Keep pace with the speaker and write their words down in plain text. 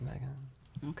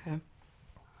Okay.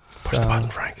 Push the button,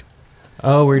 Frank.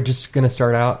 Oh, we're just going to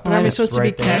start out? Are we supposed to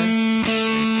be Ken?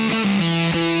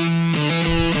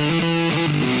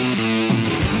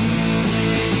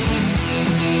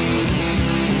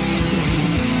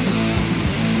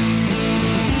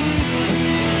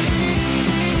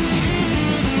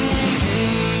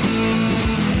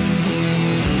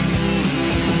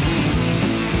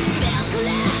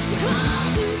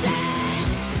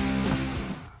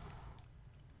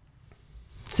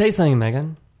 Say something,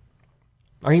 Megan.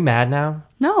 Are you mad now?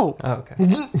 No. Oh, okay.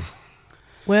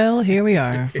 Well, here we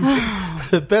are.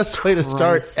 The best way to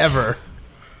start ever.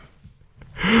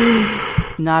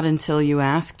 Not until you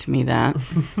asked me that.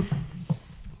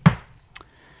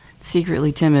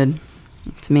 Secretly Timid.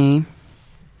 It's me,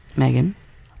 Megan,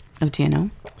 Otieno,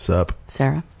 Sup?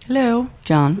 Sarah, Hello.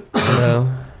 John.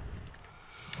 Hello.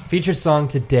 Featured song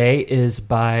today is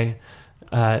by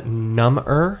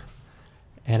Number,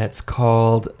 and it's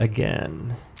called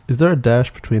Again. Is there a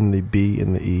dash between the B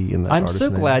and the E in that I'm artist so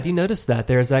name? glad you noticed that.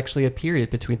 There's actually a period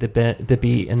between the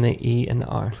B and the E and the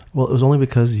R. Well, it was only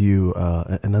because you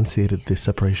enunciated the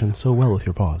separation so well with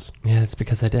your pause. Yeah, it's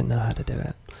because I didn't know how to do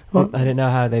it. Well- I didn't know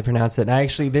how they pronounce it. And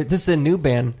this is a new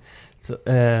band. It's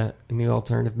a new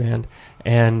alternative band.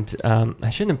 And I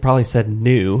shouldn't have probably said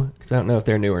new, because I don't know if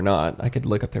they're new or not. I could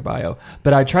look up their bio.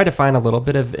 But I tried to find a little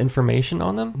bit of information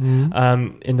on them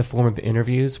in the form of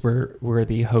interviews where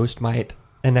the host might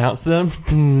announce them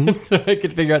so I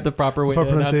could figure out the proper way to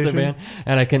announce the band,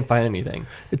 and I couldn't find anything.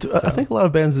 I think a lot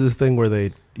of bands do this thing where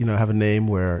they have a name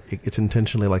where it's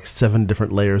intentionally like 7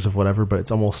 different layers of whatever, but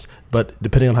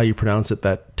depending on how you pronounce it,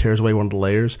 that tears away one of the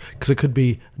layers, because it could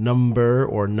be number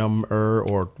or number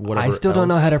or whatever. I still don't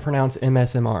know how to pronounce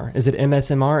MSMR. Is it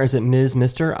MSMR? Is it Ms.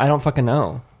 Mr.? I don't fucking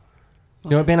know. You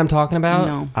know what band I'm talking about?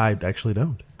 No. I actually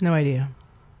don't. No idea.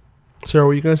 Sarah, what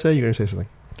were you going to say? You're going to say something.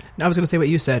 I was going to say what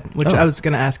you said, which I was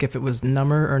going to ask if it was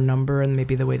number or number, and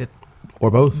maybe the way that Or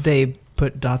both. they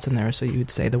put dots in there, so you'd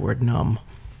say the word numb.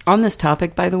 On this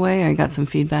topic, by the way, I got some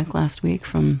feedback last week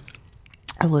from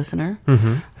a listener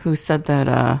who said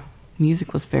that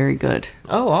music was very good.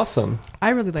 Oh, awesome. I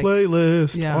really like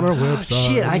Playlist Yeah. on our website.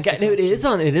 Shit, it is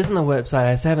on the website.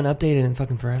 I just haven't updated in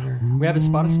fucking forever. We have a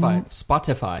Spotify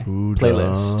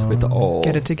playlist with all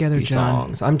Get it together, these John.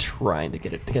 songs. I'm trying to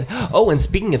get it together. Oh, and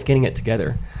speaking of getting it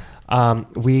together,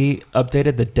 we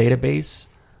updated the database.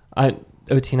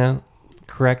 Otina,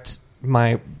 correct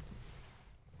my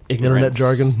Internet ignorance.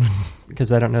 jargon.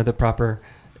 Because I don't know the proper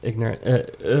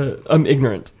I'm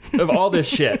ignorant of all this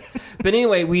shit. But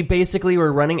anyway, we basically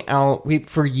were running out.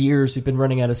 For years, we've been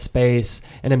running out of space,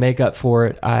 and to make up for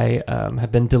it, I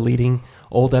have been deleting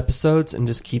old episodes and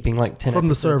just keeping like 10 From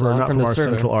the episodes server, on not from the our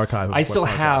server. central archive of I still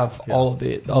podcasts. have Yeah. all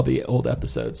the old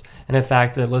episodes. And in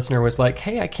fact, a listener was like,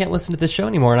 "Hey, I can't listen to this show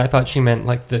anymore." And I thought she meant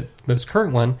like the most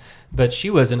current one, but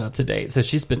she wasn't up to date. So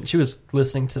she was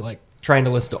listening to trying to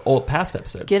listen to old past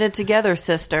episodes. Get it together,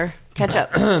 sister. Catch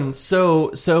up.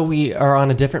 So we are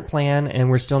on a different plan, and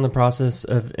we're still in the process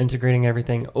of integrating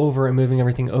everything over and moving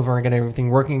everything over and getting everything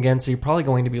working again. So you're probably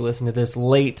going to be listening to this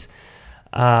late.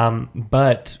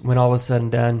 But when all is said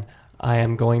and done, I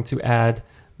am going to add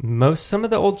some of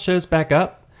the old shows back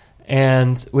up,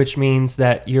 and which means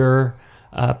that your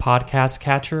podcast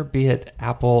catcher, be it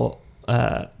Apple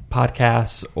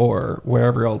Podcasts or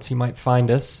wherever else you might find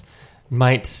us,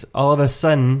 might all of a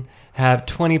sudden have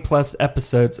 20 plus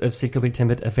episodes of Secretly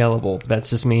Timid available. That's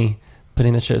just me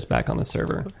putting the shows back on the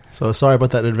server. So sorry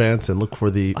about that in advance, and look for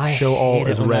the I show all hate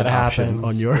it as when red that option happens,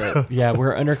 on your... but, yeah,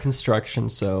 we're under construction,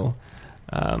 so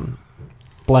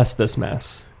bless this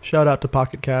mess. Shout out to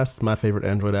Pocket Cast, my favorite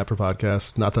Android app for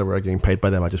podcasts. Not that we're getting paid by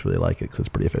them, I just really like it because it's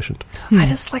pretty efficient. I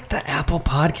just like the Apple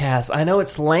Podcast. I know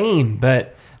it's lame,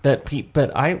 but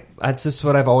that's just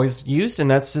what I've always used, and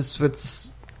that's just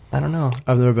what's... I don't know.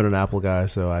 I've never been an Apple guy,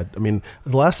 so I mean,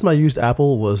 the last time I used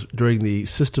Apple was during the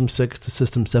System 6 to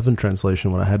System 7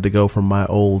 translation when I had to go from my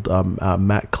old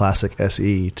Mac Classic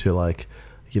SE to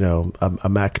a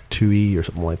Mac 2E or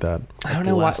something like that. I don't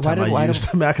know why I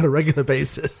used a Mac on a regular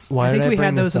basis. Why I think we bring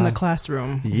had this those in the up?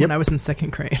 classroom Yep. when I was in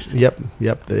 2nd grade. Yep.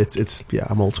 It's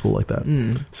I'm old school like that.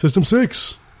 System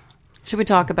 6. Should we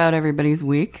talk about everybody's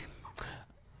week?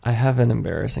 I have an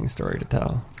embarrassing story to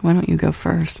tell. Why don't you go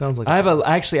first? Sounds like I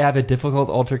have a difficult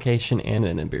altercation and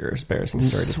an embarrassing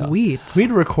story to tell. Sweet. we need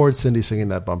to record Cindy singing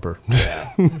that bumper.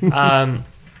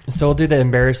 So we'll do the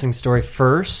embarrassing story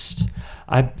first.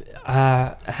 I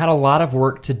had a lot of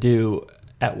work to do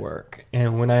at work,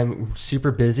 and when I'm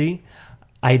super busy,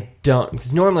 I don't,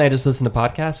 because normally I just listen to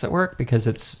podcasts at work because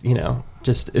it's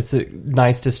a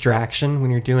nice distraction when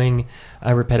you're doing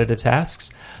repetitive tasks.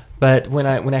 But when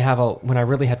I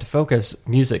really have to focus,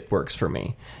 music works for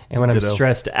me. And when I'm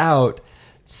stressed out,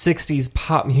 60s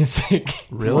pop music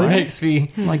really makes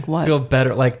me like what? feel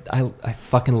better. Like I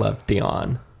fucking love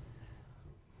Dion.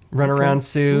 Runaround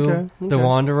Sue, The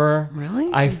Wanderer.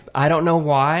 Really? I don't know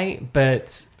why,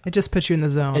 but It just puts you in the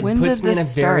zone. It When puts did me in a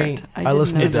this very. start? I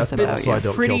listen to didn't know death this metal, about so you. I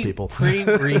don't kill people. Pretty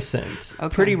recent.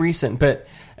 Okay. Pretty recent, but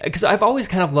because I've always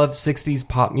kind of loved 60s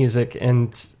pop music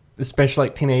and especially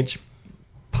like teenage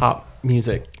pop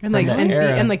music And from like that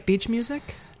era. and like beach music.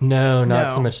 No, not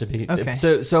No. so much to be. Okay.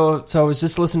 So I was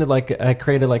just listening to I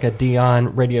created like a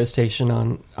Dion radio station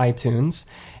on iTunes,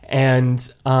 and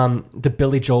the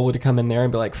Billy Joel would come in there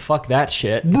and be like, "Fuck that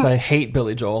shit," because I hate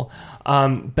Billy Joel.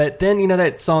 But then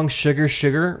that song "Sugar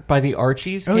Sugar" by the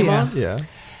Archies came yeah. on, Yeah.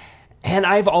 and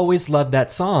I've always loved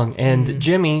that song. And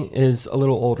Jimmy is a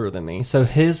little older than me, so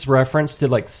his reference to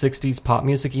like 60s pop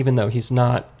music, even though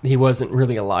he wasn't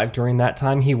really alive during that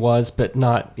time, he was, but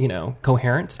not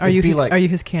coherent. Are you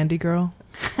his candy girl?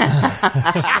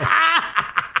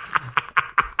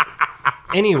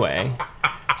 Anyway,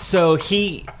 so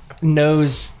he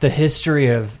knows the history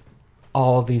of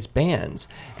all of these bands,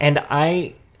 and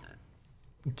I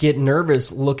get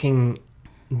nervous looking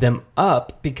them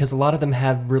up because a lot of them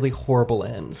have really horrible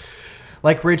ends.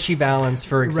 Like Richie Valens,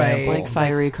 for example. Like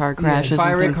fiery car crashes.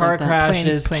 Fiery and things car like that.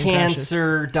 crashes, Plane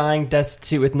cancer, dying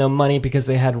destitute with no money because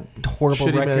they had horrible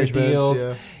Shitty record management, deals.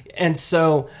 yeah. And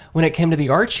so when it came to the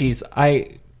Archies,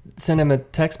 I sent him a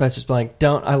text message like,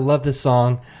 I love this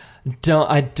song.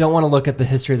 I don't want to look at the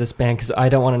history of this band because I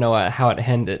don't want to know how it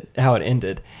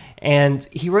ended. And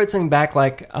he wrote something back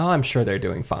like, "Oh, I'm sure they're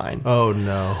doing fine." Oh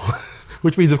no.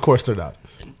 Which means, of course, they're not.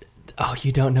 Oh,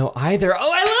 you don't know either.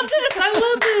 Oh, I love this. I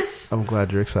love this. I'm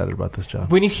glad you're excited about this, John.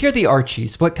 When you hear the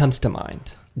Archies, what comes to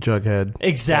mind? Jughead.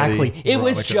 Exactly. Betty, It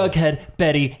was Veronica. Jughead,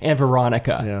 Betty, and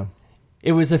Veronica. Yeah.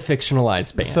 It was a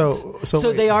fictionalized band. So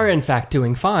wait. they are, in fact,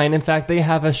 doing fine. In fact, they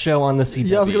have a show on the CW.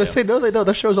 Yeah, I was going to say, no, they don't.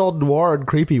 That show's all noir and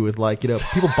creepy with,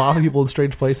 people bombing people in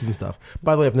strange places and stuff.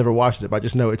 By the way, I've never watched it, but I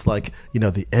just know it's like,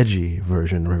 the edgy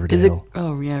version of Riverdale. Is it?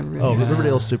 Oh yeah. Really. Oh,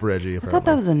 Riverdale's super edgy, I apparently. thought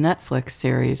that was a Netflix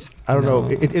series. I don't know.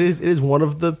 It is one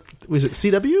of the... Was it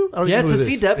CW? I don't Yeah, even know it's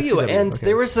a what it is. CW, It's and okay.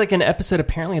 there was like an episode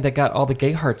apparently that got all the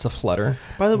gay hearts aflutter.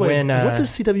 By the way, when, what does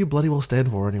CW bloody well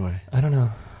stand for anyway? I don't know.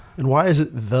 And why is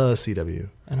it the CW?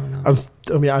 I don't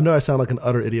know. I know I sound like an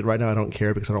utter idiot right now. I don't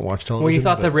care because I don't watch television. Well, you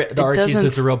thought but- the Archies doesn't-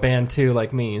 was a real band too,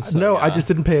 like me. So, no, yeah. I just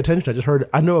didn't pay attention. I just heard.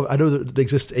 I know that there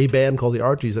exists a band called the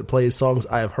Archies that plays songs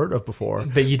I have heard of before.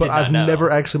 But you did not I've know. never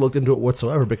actually looked into it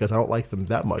whatsoever because I don't like them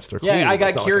that much. They're cool. Yeah, I but it's got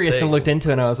not like a curious thing. and looked into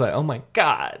it, and I was like, oh my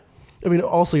god. I mean,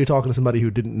 also you're talking to somebody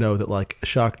who didn't know that like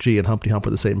Shock G and Humpty Hump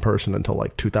were the same person until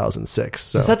like 2006.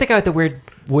 So Is that the guy with the weird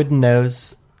wooden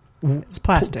nose? It's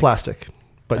plastic. plastic?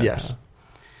 But yes,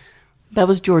 That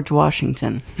was George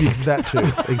Washington. it's that too.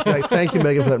 Exactly. Thank you,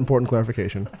 Megan, for that important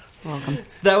clarification. Welcome.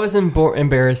 So that was an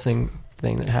embarrassing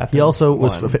thing that happened. He also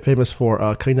was One. famous for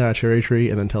cutting down a cherry tree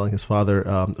and then telling his father,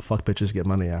 "Fuck bitches, get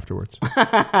money afterwards."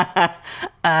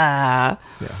 Man.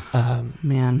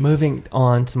 Moving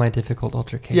on to my difficult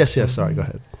altercation. Yes. Sorry, go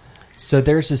ahead. So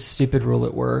there's this stupid rule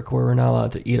at work where we're not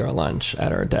allowed to eat our lunch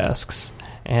at our desks,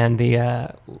 and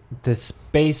the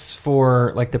space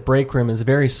for like the break room is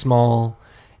very small,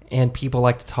 and people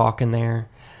like to talk in there.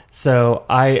 So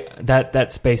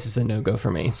that space is a no-go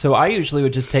for me. So I usually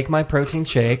would just take my protein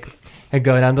shake and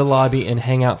go down to the lobby and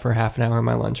hang out for half an hour on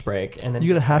my lunch break, and then You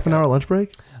get a half an hour lunch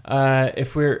break?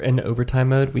 if we're in overtime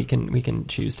mode, we can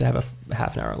choose to have a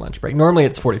half an hour lunch break. Normally,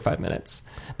 it's 45 minutes,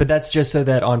 but that's just so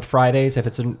that on Fridays, if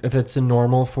it's a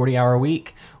normal 40-hour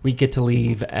week, we get to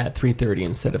leave at 3:30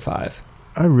 instead of 5.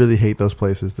 I really hate those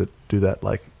places that do that,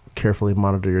 like carefully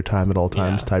monitor your time at all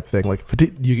times Yeah. type thing. Like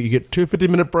you get 2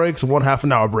 50-minute breaks and 1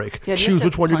 half-an-hour break. Yeah, do you Choose have to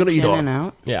which one you're going to punch eat in and on.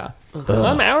 out? Yeah,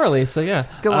 I'm hourly, so yeah.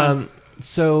 Go on.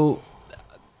 So,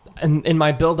 in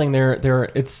my building,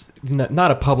 it's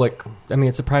not a public. I mean,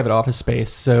 it's a private office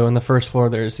space. So, on the first floor,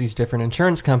 there's these different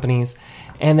insurance companies,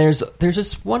 and there's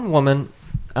just one woman,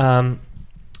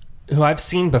 who I've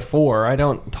seen before. I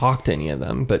don't talk to any of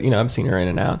them, but I've seen her in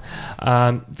and out.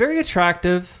 Very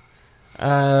attractive,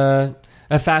 a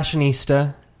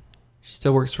fashionista. She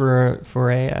still works for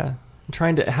a. I'm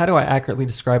trying to. How do I accurately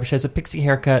describe her? She has a pixie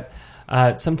haircut,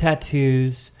 some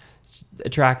tattoos,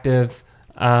 attractive,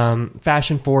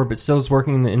 fashion forward, but still is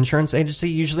working in the insurance agency.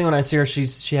 Usually, when I see her,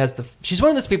 she's one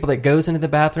of those people that goes into the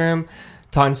bathroom,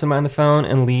 talking to somebody on the phone,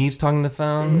 and leaves talking on the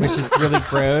phone, which is really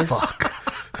gross.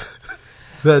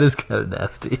 That is kind of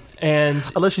nasty. And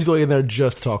Unless she's going in there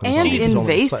just talking. to And somebody who's on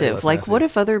the site invasive. list, Like, nasty. what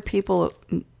if other people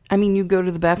I mean, you go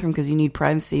to the bathroom because you need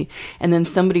privacy, and then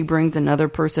somebody brings another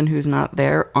person who's not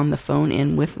there on the phone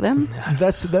in with them.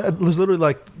 That was literally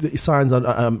like the signs on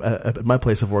at my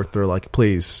place of work. They're like,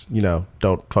 please,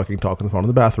 don't fucking talk on the phone in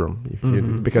the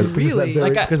bathroom because of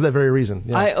that very reason.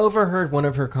 Yeah. I overheard one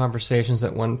of her conversations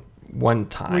at one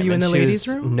time. Were you in the ladies'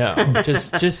 room? No,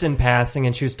 just in passing,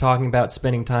 and she was talking about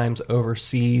spending times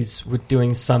overseas with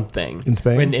doing something in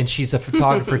Spain. And she's a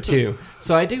photographer too.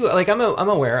 So I do I'm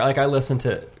aware. Like I listen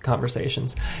to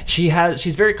conversations.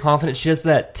 She's very confident. She does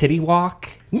that titty walk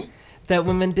that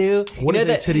women do. What is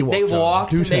a titty walk? They walk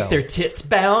to make their tits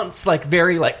bounce, like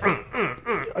very like.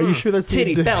 Are you sure that's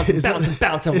titty bounce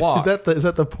and walk? Is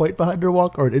that the point behind her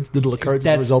walk, or did it occur as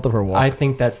a result of her walk? I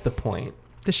think that's the point.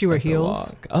 Does she wear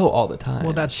heels? Oh, all the time.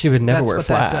 Well, she would never wear what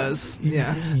flats. That does.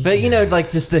 Yeah, but like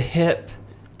just the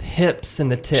hips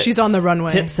and the tits. She's on the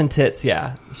runway. Hips and tits.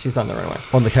 Yeah, she's on the runway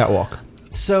on the catwalk.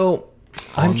 So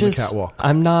on the catwalk.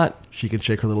 I'm not. She can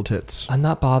shake her little tits. I'm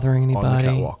not bothering anybody. On the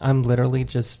catwalk. I'm literally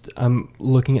I'm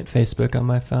looking at Facebook on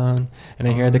my phone, and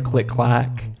I hear the click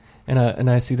clack, and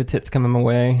I see the tits coming my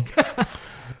way.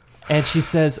 And she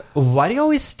says, "Why do you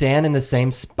always stand in the same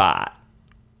spot?"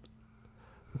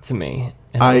 To me.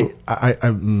 And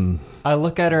I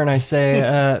look at her and I say,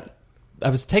 I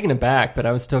was taken aback, but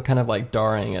I was still kind of like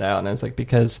darring it out. And I was like,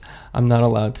 because I'm not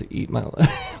allowed to eat my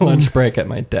lunch break at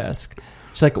my desk.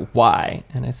 She's like, why?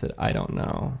 And I said, I don't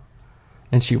know.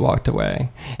 And she walked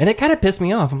away. And it kind of pissed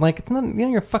me off. I'm like, it's not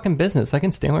your fucking business. I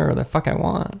can stand wherever the fuck I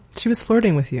want. She was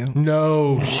flirting with you.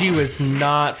 No, she was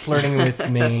not flirting with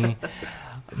me.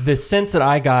 The sense that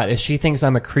I got is she thinks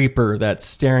I'm a creeper that's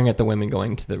staring at the women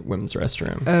going to the women's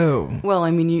restroom. Oh. Well,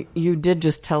 I mean, you did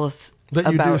just tell us that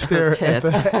you about do stare her tits.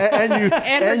 and you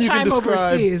can describe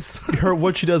overseas. Her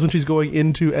what she does when she's going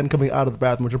into and coming out of the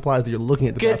bathroom, which implies that you're looking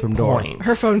at the bathroom door.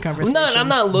 Her phone conversation. No, I'm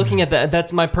not looking at that.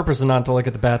 That's my purpose, is not to look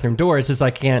at the bathroom door. It's just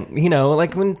I can't,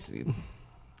 like when it's...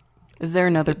 Is there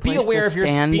another place be aware to of your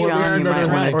stand, speed, John? You might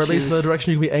want to or at least in the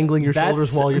direction you can be angling your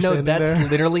shoulders while you're standing there? No, that's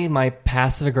literally my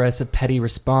passive-aggressive, petty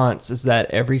response, is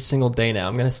that every single day now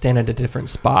I'm going to stand at a different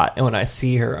spot, and when I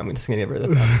see her, I'm just going to give her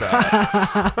the thumbs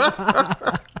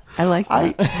up. I like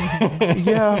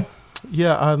that.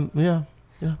 Yeah.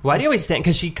 Why do you always stand?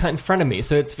 Because she cut in front of me,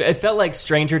 so it felt like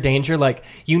stranger danger, like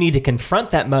you need to confront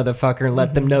that motherfucker and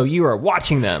let them know you are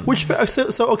watching them.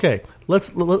 So okay, let's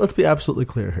be absolutely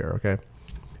clear here, okay?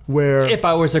 Where if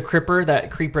I was a creeper,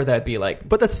 that'd be like.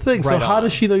 But that's the thing. So how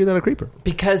does she know you're not a creeper?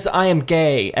 Because I am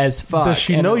gay as fuck. Does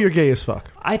she know you're gay as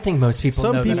fuck? I think most people.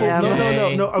 Some know people. that I'm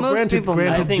gay. No. Granted,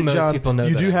 I think most John, people know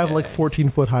you that do I'm have gay. like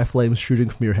 14-foot high flames shooting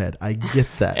from your head. I get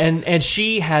that. And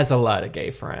she has a lot of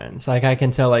gay friends. Like I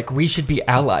can tell. Like we should be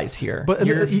allies here. But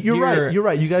you're right. You're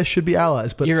right. You guys should be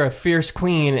allies. But you're a fierce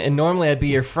queen, and normally I'd be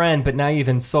your friend, but now you've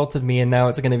insulted me, and now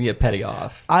it's going to be a petty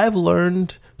off. I've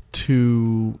learned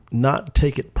to not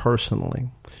take it personally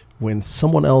when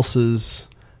someone else's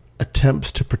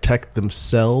attempts to protect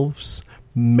themselves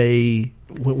when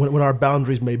our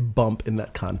boundaries may bump in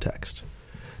that context.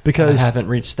 Because I haven't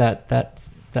reached that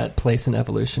place in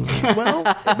evolution yet.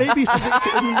 Well, it may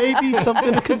be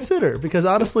something to consider, because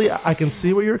honestly, I can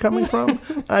see where you're coming from.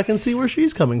 I can see where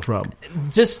she's coming from.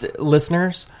 Just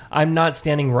listeners, I'm not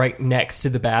standing right next to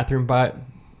the bathroom,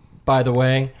 by the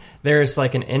way. There's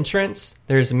like an entrance,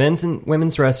 there's men's and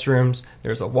women's restrooms,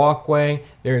 there's a walkway,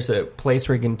 there's a place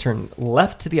where you can turn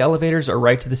left to the elevators or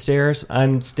right to the stairs.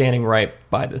 I'm standing right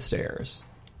by the stairs.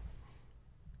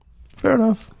 Fair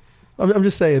enough. I'm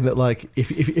just saying that, like,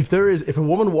 if a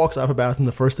woman walks out of a bathroom,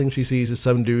 the first thing she sees is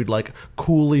some dude like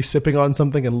coolly sipping on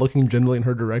something and looking generally in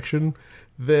her direction,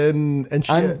 then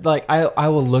I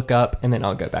will look up and then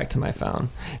I'll go back to my phone.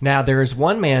 Now there is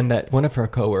one of her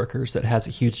coworkers that has a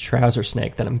huge trouser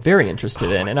snake that I'm very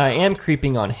interested in, and I am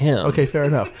creeping on him. Okay, fair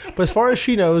enough. But as far as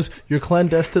she knows, you're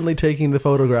clandestinely taking the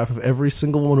photograph of every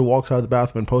single woman who walks out of the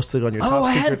bathroom and posting it on your top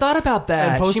secret. I hadn't thought about that.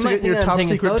 And posting it in your top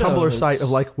secret Tumblr site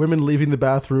of like women leaving the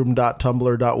bathroom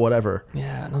 .tumblr .whatever.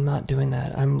 Yeah, and I'm not doing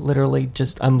that. I'm literally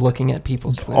I'm looking at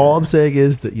people's Twitter. All I'm saying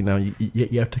is that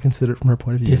you have to consider it from her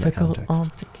point of view. Difficult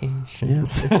altercations.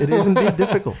 Yes, it is indeed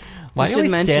difficult. Why do we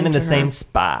stand in the same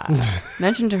spot?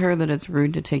 Mention to her that it's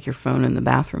rude to take your phone in the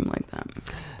bathroom like that.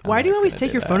 Why do you always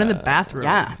take your phone in the bathroom?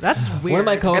 Yeah. That's weird. One of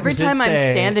my coworkers Every time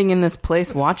I'm standing in this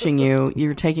place watching you,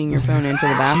 you're taking your phone into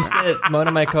the bathroom. One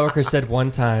of my coworkers said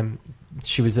one time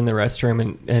she was in the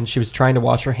restroom and she was trying to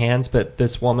wash her hands, but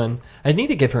this woman, I need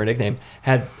to give her a nickname,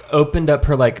 had opened up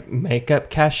her like makeup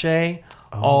cachet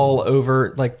all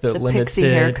over like the limited pixie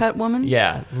haircut woman.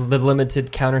 Yeah, the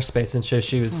limited counter space, and so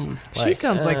she was. Like, She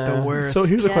sounds like the worst. So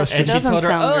here's a Yeah, question. And she doesn't told her,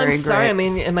 sound "Oh, I'm very sorry. great. I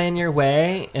mean, am I in your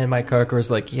way?" And my coworker was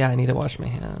like, "Yeah, I need to wash my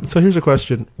hands." So here's a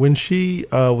question: when she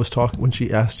when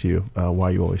she asked you why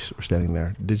you always were standing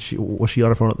there, was she on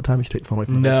her phone at the time? Did she take the phone away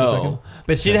from her face for a second? No,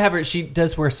 but she'd have her. She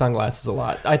does wear sunglasses a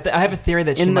lot. I have a theory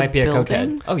that she In the might be a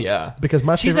building? cokehead. Oh yeah, Because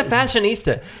she's a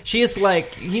fashionista. She is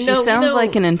like She sounds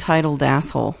like an entitled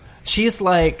asshole. She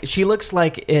looks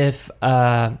like if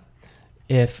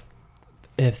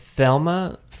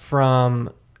Thelma from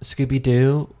Scooby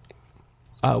Doo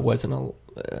wasn't a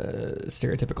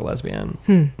stereotypical lesbian,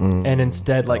 and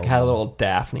instead had a little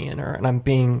Daphne in her. And I'm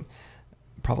being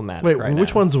problematic. Wait, right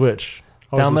which now. one's which?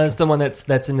 Thelma's the one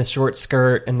that's in the short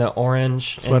skirt and the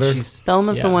orange Sweater? And she's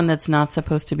Thelma's the yeah. one that's not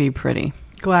supposed to be pretty.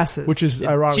 Glasses. Which is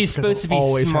ironic. She's because supposed to be I've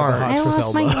always smart. Had I the hots for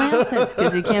lost my Thelma. glasses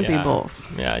because you can't Yeah. be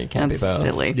both. Yeah, you can't That's be both.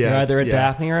 silly. Yeah, You're either a yeah.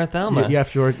 Daphne or a Thelma. You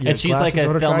have to wear, And she's like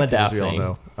glasses a are Thelma attractive, as we all Daphne.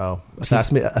 know. Oh,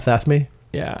 a Daphne?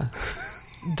 Yeah.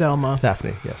 Delma.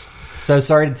 Daphne, yes. So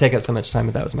sorry to take up so much time,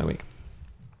 but that was my week.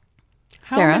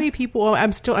 How Sarah? many people? Well, I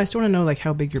still want to know like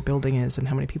how big your building is and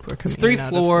how many people are coming. It's 3 in and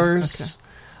out of floors.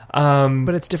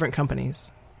 but it's different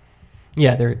companies.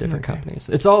 Yeah, they're different Okay. companies.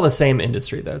 It's all the same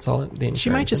industry, though. It's all the insurance She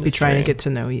might just be trying to get to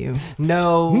know you.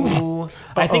 No.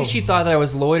 I think she thought that I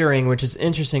was loitering, which is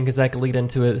interesting because that could lead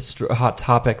into a hot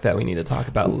topic that we need to talk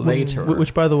about later.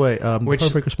 Which, by the way, the Which-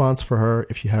 perfect response for her,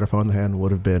 if she had her phone in the hand,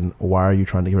 would have been, "Why are you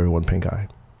trying to give everyone pink eye?"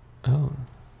 Oh.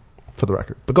 For the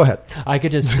record. But go ahead. I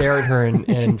could just stare at her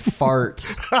and fart,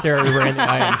 stare at her in the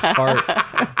eye and fart.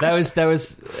 That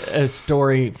was a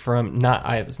story from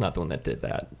I was not the one that did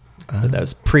that. But that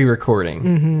was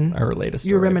pre-recording our latest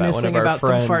story. You're reminiscing one of our about some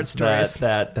friends fart stories.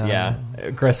 that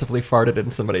aggressively farted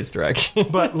in somebody's direction.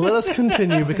 But let us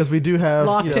continue because we do have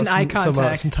Locked in eye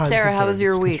contact. some time Sarah, how was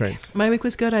your week? constraints. My week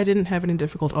was good. I didn't have any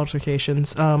difficult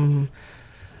altercations.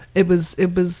 It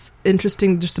was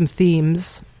interesting. Just some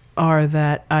themes are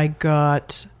that I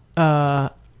got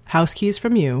house keys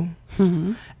from you,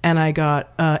 and I got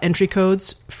entry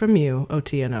codes from you,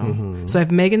 OTNO. So I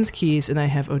have Megan's keys and I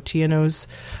have OTNO's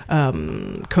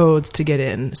codes to get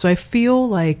in. So I feel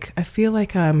like I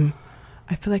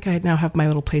now have my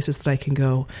little places that I can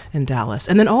go in Dallas.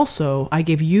 And then also, I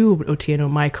gave you, OTNO,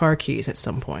 my car keys at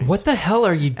some point. What the hell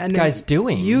are you And guys then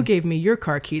doing? You gave me your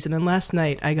car keys, and then last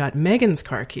night I got Megan's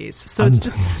car keys. So it's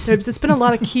just it's been a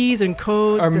lot of keys and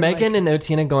codes. Are and Megan and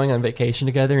Otiana going on vacation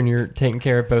together, and you're taking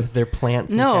care of both their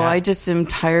plants? No, and I cats? just am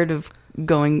tired of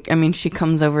going. I mean, she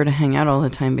comes over to hang out all the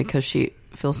time because she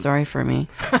feels sorry for me,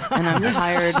 and I'm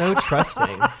tired. so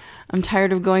trusting. I'm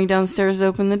tired of going downstairs to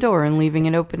open the door and leaving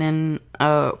it open and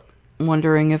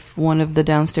wondering if one of the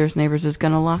downstairs neighbors is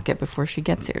going to lock it before she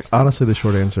gets here. So. Honestly, the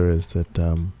short answer is that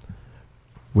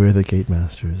we're the gate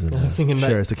masters and I was thinking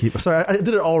Cher is the keeper. Sorry, I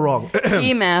did it all wrong.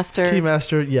 Keymaster.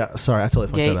 Keymaster, yeah. Sorry, I totally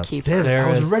fucked that up. Gatekeeper. Damn it, I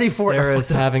was ready for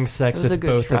Sarah's it. having sex It was a with good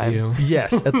both try. of you.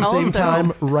 Yes, at the same Also-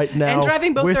 time, right now, And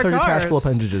driving both with their her cars. detachable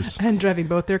appendages. and driving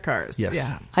both their cars. Yes.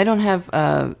 Yeah. I don't have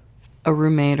a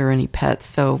roommate or any pets,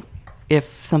 so if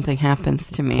something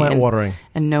happens to me Plant watering.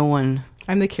 and no one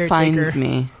I'm the caretaker finds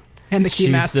me, and the She's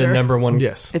keymaster. the number one.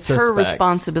 Yes. it's her suspect.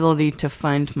 responsibility to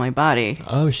find my body.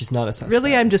 Oh, she's not a suspect.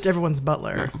 Really, I'm just everyone's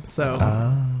butler. So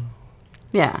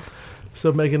Yeah.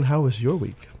 So, Megan, how was your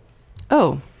week?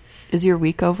 Oh, is your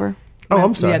week over? Oh,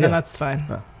 I'm sorry. Yeah, no, yeah. that's fine.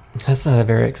 That's not a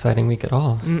very exciting week at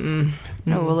all. Oh,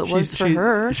 well, it was for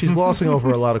her. She's glossing over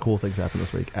a lot of cool things happened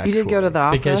this week. You did go to the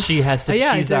opera? Because she has to. Oh,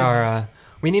 yeah, I she's did. our.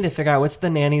 We need to figure out what's the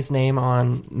nanny's name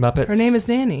on Muppets. Her name is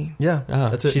Nanny. Yeah, Oh,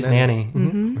 that's it. she's Nanny. We're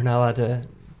not allowed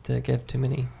to give too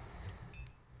many.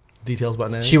 Details about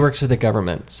nannies. She works for the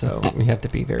government, so we have to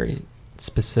be very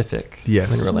specific Yes.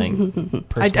 when relaying I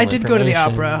personal did go to the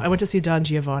information. opera. I went to see Don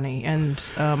Giovanni, and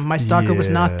my stalker was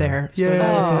Yeah. not there. So Yeah.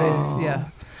 that was Oh. nice. Yeah.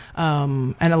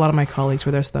 And a lot of my colleagues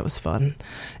were there, so that was fun.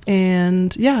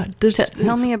 And yeah, there's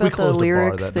Tell me about the closed a bar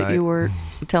lyrics that that night. you were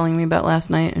telling me about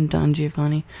last night in Don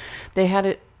Giovanni. They had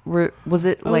it. Was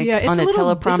it Oh, like yeah, it's on a a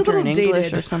little- teleprompter it's a little in English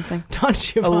dated. or something? Don a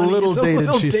Giovanni. little is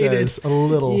dated, she dated. says. A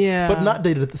little. Yeah. But not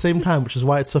dated at the same time, which is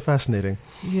why it's so fascinating.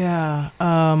 Yeah.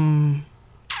 I'm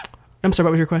sorry.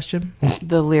 What was your question?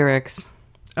 The lyrics.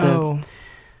 Oh,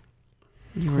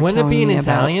 You were Wouldn't it be telling in me about.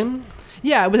 Italian?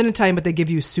 yeah. It was in Italian, but they give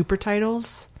you super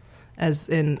titles, as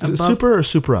in Is it super or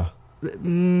supra?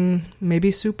 maybe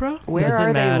supra Where Doesn't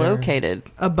are matter. they located?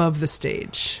 above the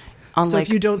stage. On, So like,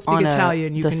 if you don't speak on a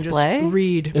Italian, you display? can just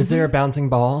read. Is there a bouncing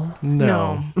ball?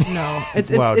 No.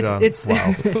 It's Wow, John.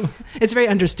 Wow. it's very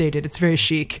understated. It's very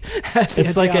chic.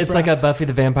 It's like a Buffy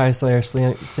the Vampire Slayer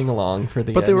sing along for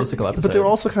the musical episode. But they were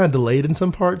also kind of delayed in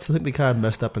some parts. I think they kind of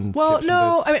messed up and Well, skipped some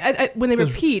no. bits. I mean, when they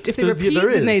repeat, if they There- repeat,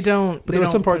 there then they is. don't. But they there were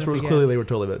don't some parts put where it clearly again. they were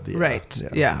totally at the end. Right.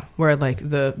 Yeah. Where like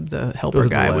the helper There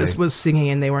was a guy delay. was singing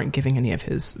and they weren't giving any of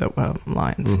his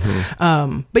lines.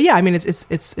 Mm-hmm. But yeah, I mean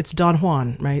it's Don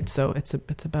Juan, right? So it's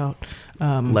about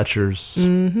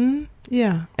Lechers.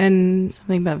 yeah, and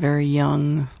Something about very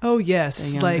young. oh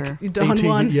yes, The like younger. Don 18,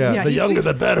 Juan. yeah, the he younger sleeps-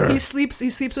 the better. He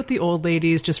sleeps with the old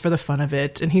ladies just for the fun of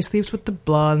it, and he sleeps with the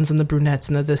blondes and the brunettes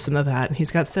and the this and the that. And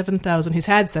he's got 7,000. He's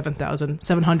had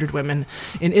 7,700 women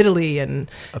in Italy and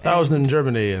 1,000 in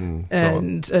Germany and so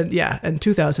on. and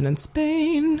 2,000 in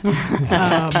Spain.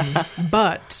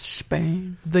 But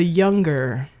Spain. the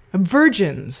younger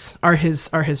virgins are his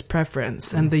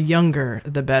preference, and the younger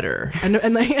the better. And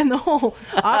the whole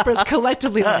opera's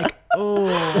collectively like, oh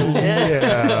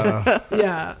Yeah.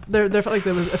 yeah. There like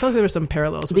there was. I felt like there were some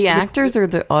parallels. The actors or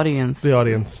the audience? The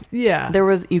audience. Yeah. There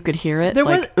was, you could hear it. There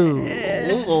like, was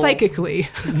ooh. psychically.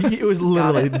 It was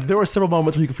literally, there were several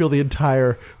moments where you could feel the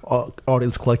entire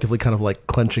audience collectively kind of like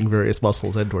clenching various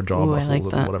muscles into our jaw Ooh, I muscles like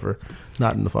and that. whatever.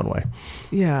 Not in the fun way.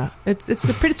 Yeah. It's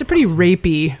a pretty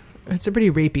rapey. It's a pretty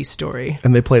rapey story.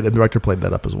 And the director played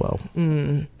that up as well.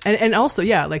 And also,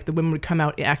 yeah, like the women would come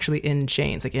out actually in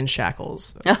chains, like in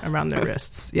shackles around their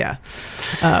wrists. Yeah.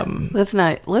 Let's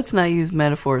not use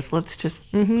metaphors. Let's just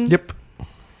Yep.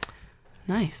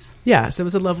 nice. Yeah, so it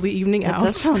was a lovely evening That out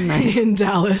does sound nice. in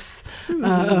Dallas.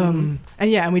 And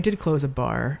we did close a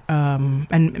bar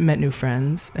and met new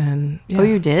friends. And yeah. Oh,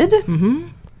 you did?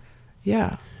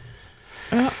 Yeah.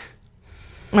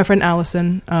 My friend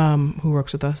Allison, who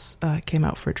works with us, came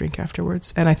out for a drink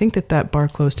afterwards. And I think that bar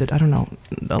closed at, 11.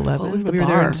 What was the we were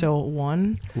there bar? until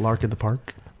 1. Lark in the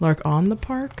Park. Lark on the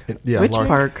Park? Yeah, Which Lark,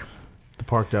 park? The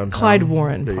park downtown. Clyde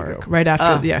Warren There you Park. go. Right after,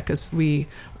 Oh. because we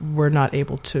were not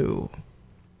able to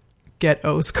get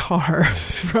O's car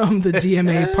from the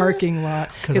DMA parking lot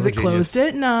because I'm it a closed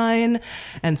genius. at 9,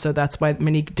 and so that's why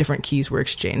many different keys were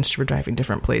exchanged for driving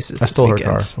different places. I this stole her weekend.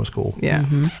 car. It was cool. Yeah,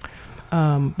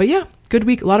 but yeah, good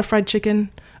week. A lot of fried chicken,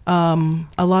 a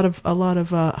lot of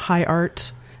high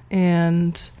art,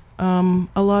 and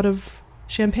a lot of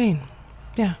champagne.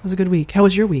 Yeah, it was a good week. How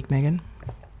was your week, Megan?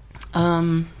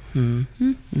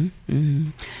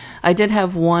 I did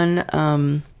have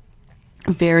one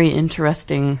very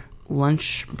interesting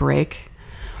lunch break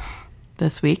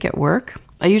this week at work.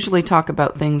 I usually talk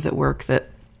about things at work that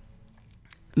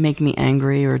make me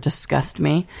angry or disgust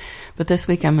me, but this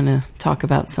week I'm going to talk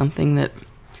about something that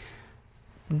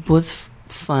was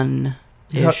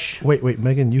fun-ish. Wait,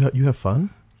 Megan, you have fun?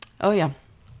 Oh, yeah.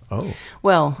 Oh,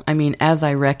 Well, I mean, as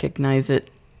I recognize it,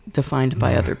 defined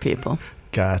by other people.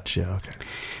 gotcha. Okay.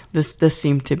 This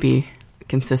seemed to be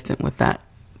consistent with that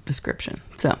description.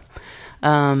 So,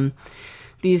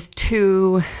 these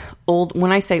two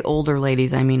when I say older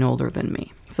ladies, I mean older than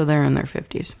me. So they're in their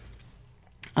 50s.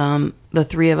 The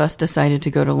three of us decided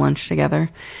to go to lunch together,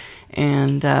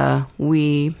 and I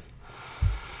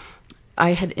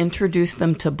had introduced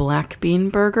them to black bean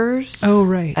burgers. Oh,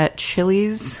 right. At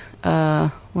Chili's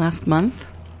last month.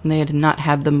 They had not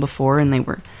had them before, and they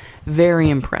were very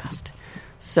impressed.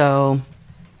 So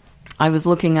I was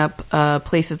looking up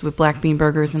places with black bean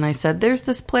burgers, and I said, there's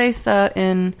this place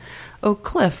in Oak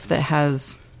Cliff that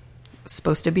has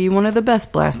supposed to be one of the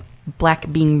best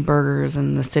black bean burgers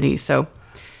in the city. So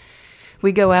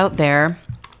we go out there,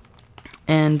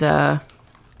 and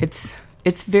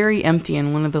it's very empty,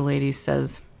 and one of the ladies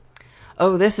says,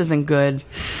 oh, this isn't good.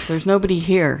 There's nobody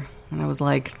here. And I was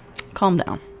like, calm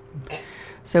down.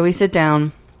 So we sit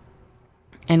down,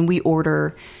 and we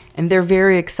order, and they're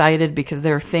very excited because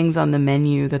there are things on the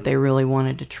menu that they really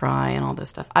wanted to try and all this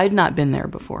stuff. I'd not been there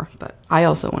before, but I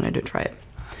also wanted to try it.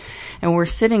 And we're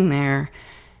sitting there,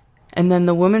 and then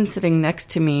the woman sitting next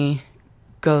to me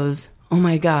goes, oh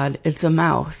my God, it's a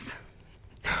mouse.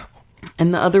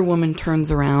 And the other woman turns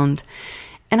around,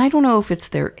 and I don't know if it's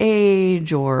their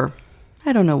age or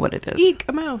I don't know what it is. Eek,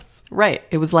 a mouse. Right.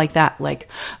 It was like that, like,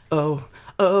 oh,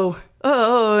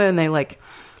 and they like,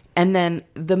 and then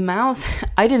the mouse,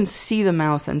 I didn't see the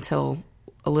mouse until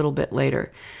a little bit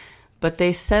later, but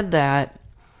they said that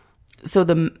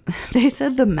they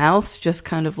said the mouse just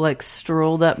kind of like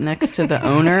strolled up next to the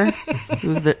owner.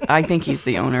 I think he's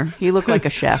the owner. He looked like a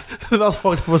chef. The mouse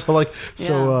walked up was like,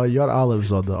 so you got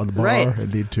olives on the bar Right.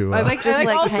 and need to. I like, Just, I like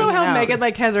like, also hanging how out. Megan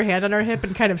like has her hand on her hip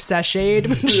and kind of sashayed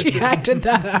when she acted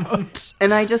that out.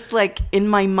 And I just like in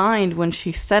my mind when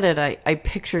she said it, I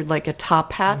pictured like a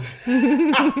top hat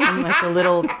and like a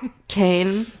little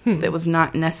cane that was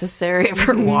not necessary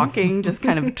for walking, just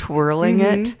kind of twirling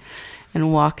it,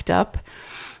 and walked up.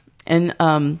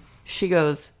 And she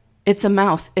goes, "It's a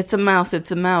mouse! It's a mouse!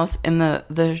 It's a mouse!" And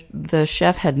the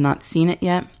chef had not seen it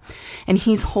yet, and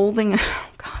he's holding. Oh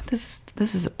God, this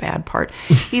is a bad part.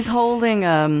 He's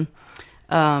holding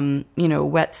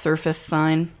wet surface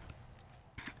sign,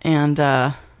 and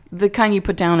the kind you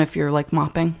put down if you're like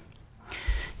mopping.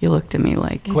 You looked at me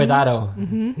like Cuidado.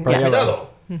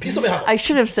 Yeah. I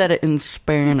should have said it in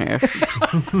Spanish.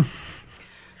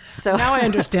 So Now I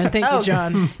understand. Thank you,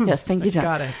 John. yes, thank you, John.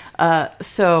 Got it.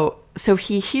 So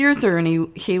he hears her and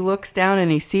he looks down and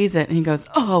he sees it and he goes,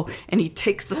 "Oh!" and he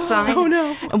takes the sign. Oh,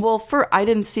 no. And well, I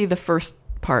didn't see the first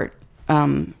part.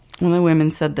 One of the women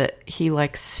said that he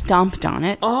like stomped on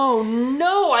it. Oh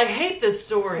no! I hate this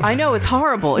story. I know it's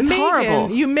horrible. It's Megan, horrible.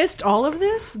 you missed all of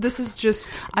this. This is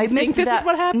just. I think missed this that. is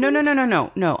what happened.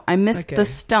 No. I missed Okay. the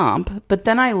stomp, but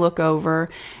then I look over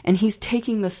and he's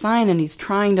taking the sign and he's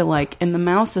trying to like, and the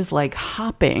mouse is like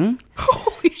hopping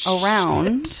Holy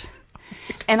around.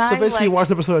 And So I basically, you like,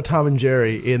 watched an episode of Tom and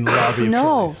Jerry in the lobby. Of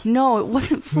Chili's. no, it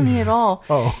wasn't funny at all.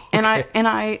 Oh, and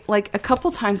I like a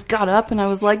couple times got up and I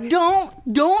was like, don't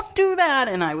do that.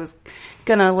 And I was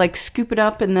gonna like scoop it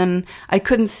up, and then I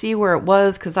couldn't see where it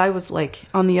was because I was like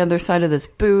on the other side of this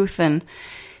booth, and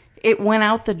it went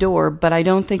out the door, but I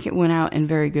don't think it went out in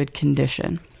very good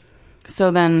condition.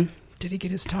 So then Did he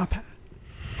get his top hat?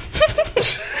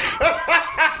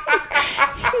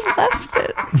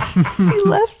 he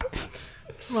left it.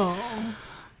 Oh.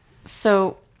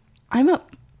 So I'm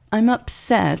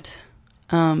upset,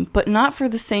 but not for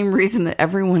the same reason that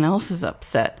everyone else is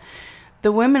upset.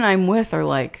 The women I'm with are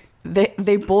like,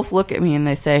 they both look at me and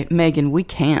they say, "Megan, we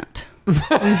can't."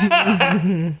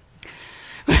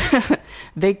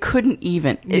 They couldn't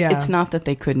even. Yeah. It's not that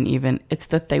they couldn't even. It's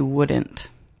that they wouldn't.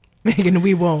 Megan,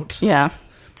 we won't. Yeah.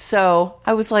 So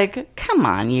I was like, come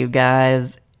on, you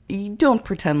guys. You don't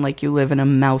pretend like you live in a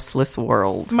mouseless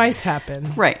world. Mice happen.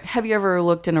 Right. Have you ever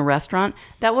looked in a restaurant?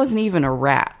 That wasn't even a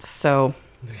rat. So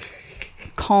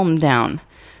calm down.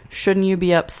 Shouldn't you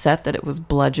be upset that it was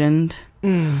bludgeoned?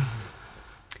 And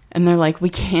they're like, we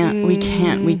can't.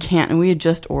 And we had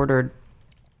just ordered.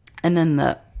 And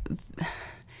then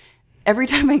every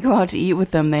time I go out to eat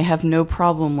with them, they have no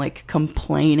problem like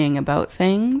complaining about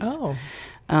things. Oh.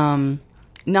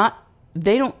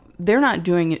 They're not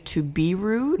doing it to be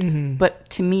rude, but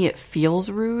to me it feels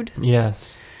rude.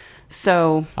 Yes.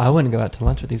 So I wouldn't go out to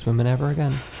lunch with these women ever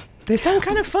again. They sound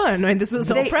kind of fun. I mean, this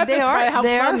is all prefaced by how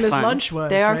fun this lunch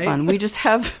was. They are right? fun. We just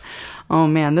have, oh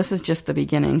man, this is just the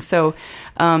beginning. So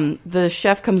the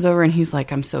chef comes over and he's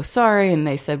like, "I'm so sorry." And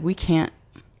they said, "We can't.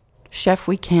 Chef,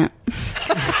 we can't."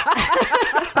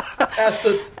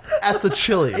 At the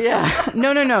Chili's. Yeah.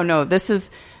 No. This is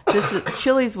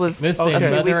Chili's was This a is few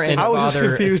mother weeks and ago. I was just father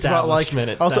confused about like. establishment,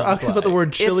 it Also, I was sounds confused about the like.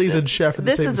 word Chili's It's- and chef in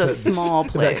the this same is a sentence. small In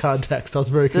place. that context, I was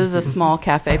very This confused. is a small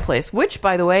cafe place, which,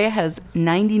 by the way, has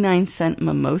 99-cent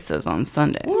mimosas on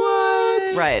Sunday.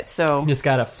 What? Right. So Just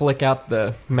gotta flick out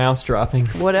the mouse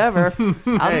droppings. whatever,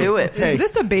 I'll do it. Hey, Is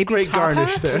this a baby great top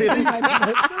garnish hat?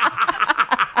 there.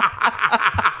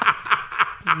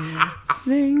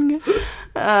 Zing.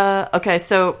 Okay,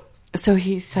 so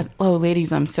he said, "Oh,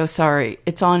 ladies, I'm so sorry.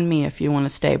 It's on me if you want to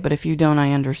stay, but if you don't,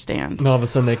 I understand." And all of a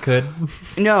sudden they could.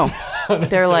 No,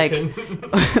 they're like,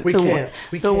 We can't.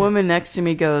 the woman next to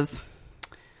me goes,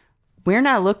 "We're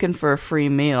not looking for a free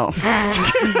meal."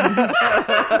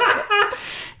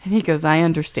 And he goes, "I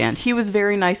understand." He was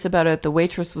very nice about it. The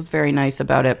waitress was very nice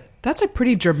about it. That's a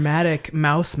pretty dramatic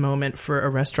mouse moment for a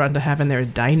restaurant to have in their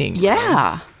dining room.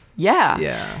 Yeah.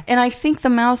 Yeah. And I think the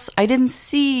mouse, I didn't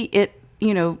see it,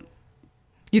 You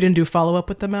didn't do follow up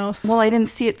with the mouse? well, I didn't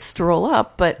see it stroll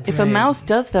up, but if a Right. mouse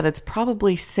does that, it's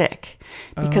probably sick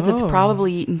because it's Oh.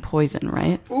 probably eaten poison,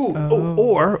 right?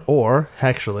 Or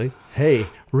actually, hey,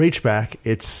 reach back.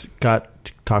 It's got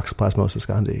Toxoplasmosis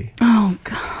gondii. Oh,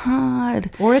 God.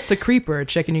 Or it's a creeper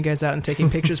checking you guys out and taking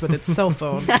pictures with its cell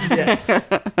phone. Yes.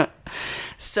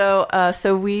 So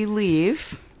we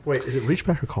leave. Wait, is it reach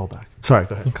back or call back? Sorry,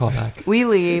 go ahead. Call back. We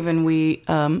leave and we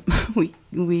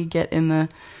get in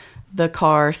the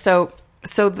car. So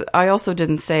I also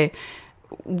didn't say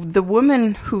the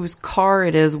woman whose car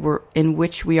it is in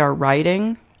which we are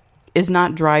riding is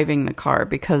not driving the car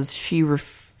because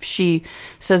she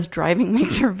says driving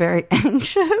makes her very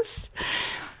anxious.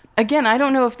 Again, I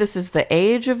don't know if this is the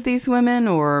age of these women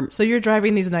or... So you're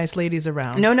driving these nice ladies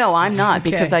around? No, I'm not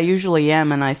because I usually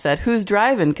am. And I said, who's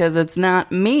driving? Because it's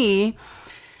not me.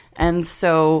 And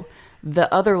so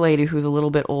the other lady who's a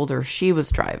little bit older, she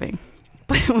was driving.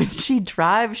 But when she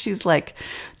drives, she's like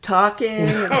talking.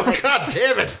 And like, God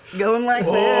damn it. Going like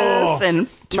this. And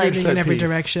like turning in every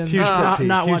direction. Huge pet peeve.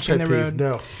 Not Huge watching the pet peeve.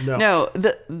 road. No. No,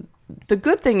 the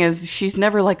good thing is she's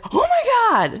never like, oh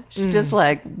my God. She's just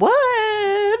like,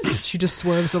 what? She just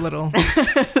swerves a little.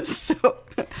 So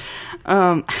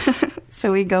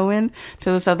we go in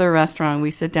to this other restaurant.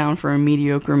 We sit down for a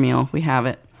mediocre meal. We have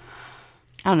it.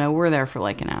 I don't know. We're there for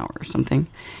like an hour or something.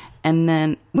 And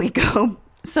then we go.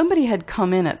 Somebody had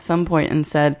come in at some point and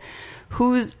said,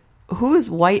 whose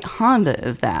white Honda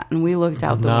is that? And we looked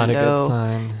out the Not window. a good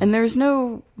sign. And there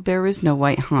is no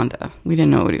white Honda. We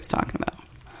didn't know what he was talking about.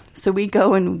 So we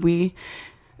go and we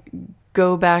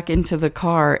go back into the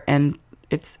car, and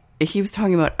he was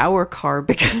talking about our car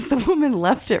because the woman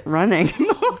left it running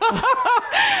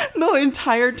the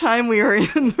entire time we were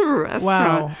in the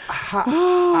restaurant.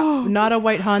 Wow. Not a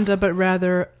white Honda, but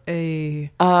rather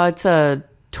a... It's a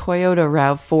Toyota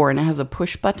RAV4, and it has a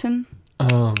push button.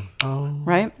 Oh.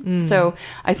 Right? So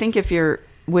I think if you're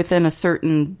within a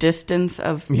certain distance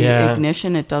of the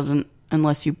ignition, it doesn't,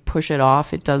 unless you push it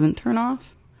off, it doesn't turn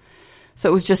off. So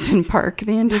it was just in park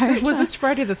the entire time. Was this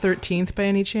Friday the 13th by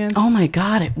any chance? Oh my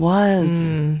God, it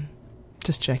was.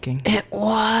 Just checking. It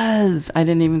was. I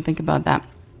didn't even think about that.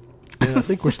 Yeah, I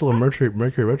think we're still in Mercury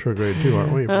retrograde too,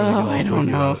 aren't we? I don't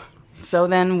know. So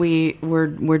then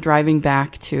we're driving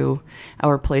back to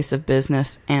our place of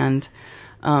business, and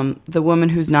the woman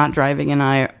who's not driving and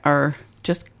I are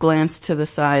just glanced to the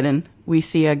side, and we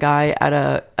see a guy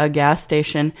at a gas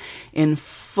station in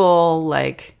full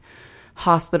like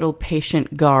hospital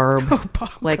patient garb,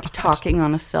 like God. Talking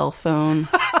on a cell phone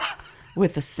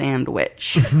with a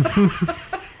sandwich.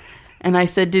 And I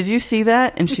said, "Did you see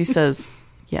that?" And she says,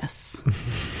 "Yes."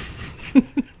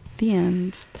 The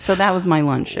end. So that was my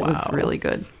lunch. It was really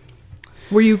good.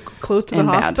 Were you close to the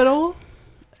hospital?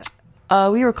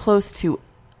 We were close to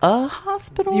a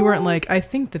hospital. You weren't like, I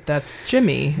think that's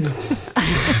Jimmy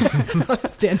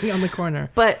standing on the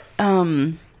corner. But,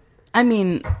 I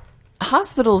mean,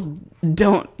 hospitals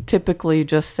don't typically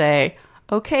just say,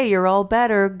 okay, you're all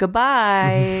better,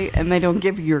 goodbye, and they don't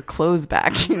give you your clothes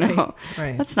back, you know.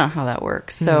 Right. That's not how that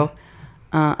works. So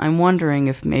I'm wondering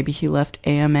if maybe he left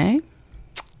AMA.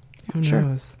 Who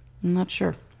knows? I'm not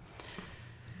sure.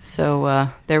 So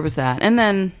there was that. And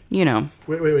then, you know.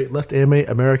 Wait. Left AMA,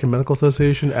 American Medical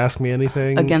Association, Ask Me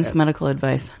Anything. Against medical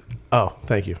advice. Oh,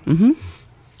 thank you. Mm-hmm.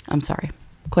 I'm sorry.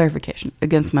 Clarification.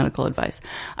 Against medical advice.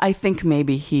 I think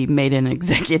maybe he made an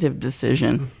executive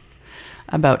decision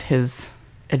about his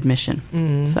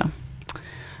admission. So,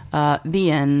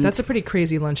 the end. That's a pretty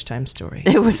crazy lunchtime story.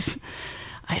 It was,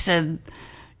 I said,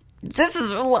 this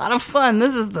is a lot of fun.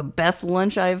 This is the best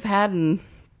lunch I've had in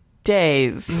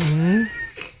days. Mm-hmm.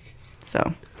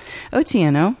 So,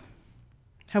 OTNO.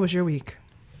 How was your week?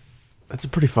 That's a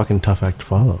pretty fucking tough act to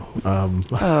follow.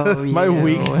 My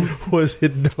week was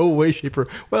in no way, shape, or...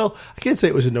 Well, I can't say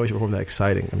it was in no way, shape, or form that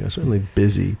exciting. I mean, I was certainly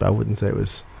busy, but I wouldn't say it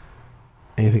was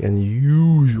anything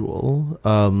unusual.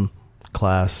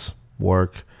 Class,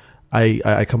 work. I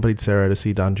accompanied Sarah to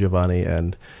see Don Giovanni,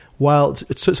 and while...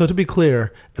 So to be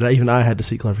clear, and even I had to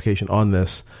seek clarification on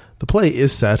this, the play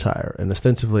is satire, and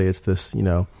ostensibly it's this, you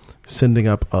know, sending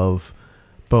up of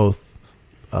both...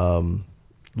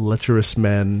 lecherous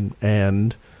men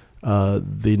and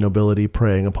the nobility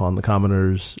preying upon the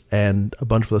commoners and a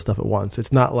bunch of other stuff at once.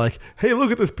 It's not like, hey,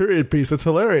 look at this period piece that's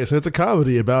hilarious and it's a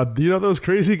comedy about, you know, those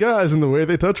crazy guys and the way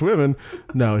they touch women.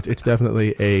 No, it's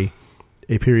definitely a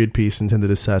period piece intended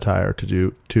as satire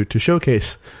to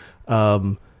showcase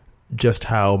just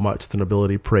how much the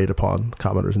nobility preyed upon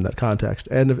commoners in that context,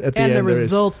 and at the end, the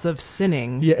results of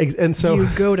sinning. Yeah, and so you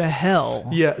go to hell.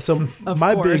 Yeah, so of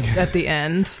course, at the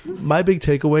end, my big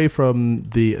takeaway from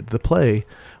the play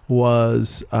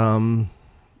was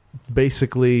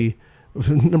basically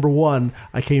number one,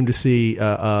 I came to see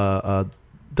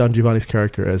Don Giovanni's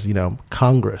character as, you know,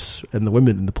 Congress, and the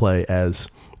women in the play as,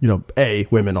 you know,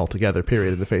 women altogether,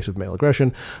 period, in the face of male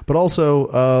aggression, but also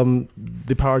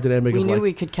the power dynamic we of, knew like...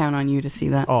 we could count on you to see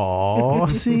that. Oh,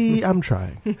 see, I'm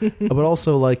trying. But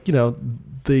also, like, you know,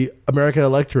 the American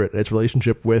electorate, its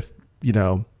relationship with, you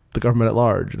know, the government at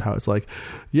large, and how it's like,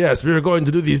 yes, we're going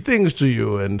to do these things to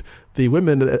you, and the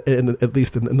women, at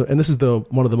least, and this is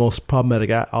one of the most problematic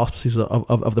auspices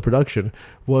of the production,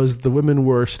 was the women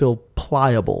were still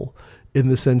pliable in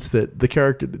the sense that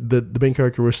the main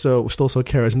character was still so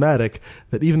charismatic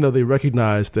that even though they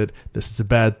recognized that this is a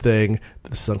bad thing,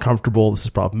 this is uncomfortable, this is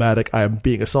problematic, I am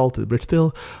being assaulted, but it's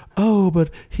still, but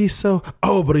he's so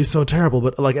terrible.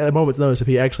 But like at a moment's notice, if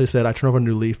he actually said, I turn over a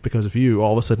new leaf because of you,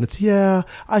 all of a sudden it's,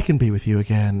 I can be with you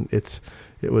again. It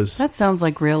was. That sounds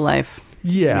like real life.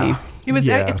 Yeah. It was.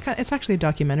 Yeah. It's actually a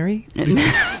documentary.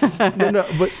 No,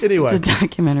 but anyway. It's a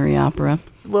documentary opera.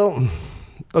 Well,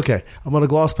 okay, I'm going to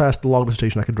gloss past the long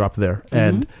dissertation I could drop there.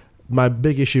 And my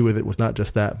big issue with it was not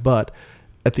just that, but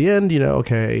at the end,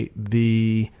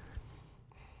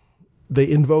 they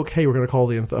invoke, hey, we're going to call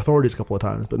the authorities a couple of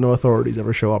times, but no authorities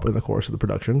ever show up in the course of the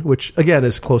production, which, again,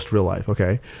 is close to real life,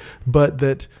 okay? But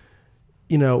that,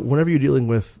 whenever you're dealing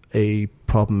with a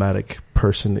problematic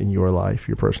person in your life,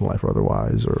 your personal life or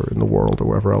otherwise, or in the world or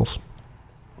wherever else,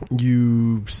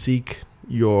 you seek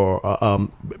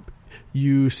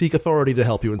authority to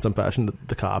help you in some fashion,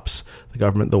 the cops, the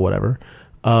government, the whatever.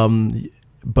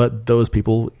 But those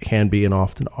people can be and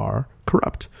often are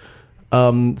corrupt.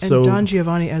 And Don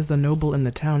Giovanni, as the noble in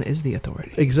the town, is the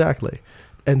authority. Exactly.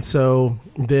 And so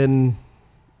then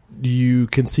you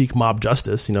can seek mob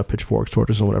justice, pitchforks,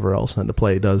 torches, and whatever else. And the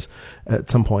play does at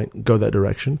some point go that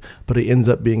direction. But he ends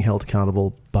up being held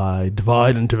accountable by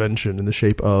divine intervention in the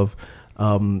shape of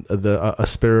a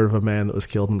spirit of a man that was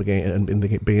killed in the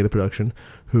beginning of the production,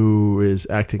 who is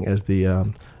acting as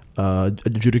the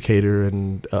adjudicator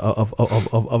and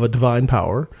of a divine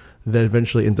power that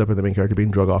eventually ends up in the main character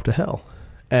being drug off to hell.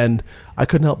 And I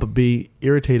couldn't help but be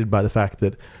irritated by the fact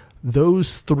that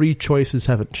those three choices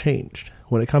haven't changed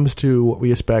when it comes to what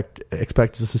we expect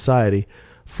as a society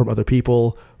from other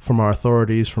people, from our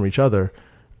authorities, from each other.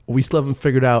 We still haven't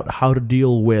figured out how to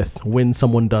deal with when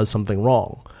someone does something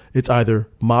wrong. It's either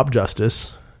mob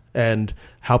justice and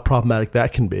how problematic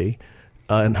that can be,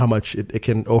 and how much it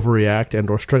can overreact and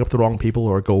or string up the wrong people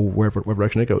or go wherever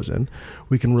direction it goes in.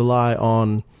 We can rely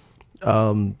on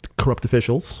corrupt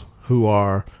officials who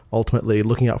are ultimately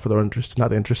looking out for their interests, not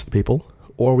the interests of the people.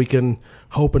 Or we can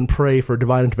hope and pray for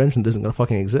divine intervention that isn't going to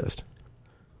fucking exist.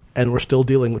 And we're still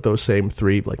dealing with those same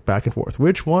three, like, back and forth.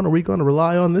 Which one are we going to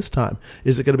rely on this time?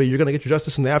 Is it going to be you're going to get your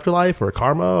justice in the afterlife, or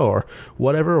karma, or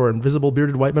whatever, or invisible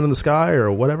bearded white men in the sky,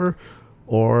 or whatever?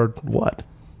 Or what?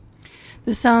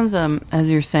 This sounds,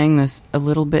 as you're saying this, a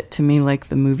little bit to me like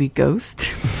the movie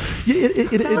Ghost. Yeah,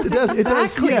 it does. It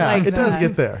does. Yeah, like it does that.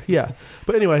 get there. Yeah,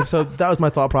 but anyway, so that was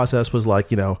my thought process. Was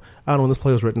like, I don't know when this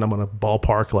play was written. I'm on a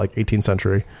ballpark like 18th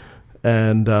century,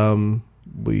 and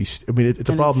it's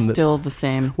a problem. It's still the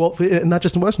same. Well, not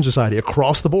just in Western society,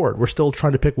 across the board, we're still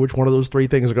trying to pick which one of those three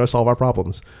things are going to solve our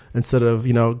problems, instead of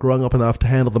growing up enough to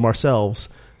handle them ourselves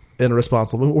in a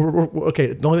responsible.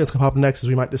 Okay, the only thing that's going to happen next is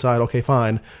we might decide, okay,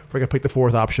 fine, we're going to pick the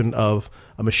fourth option of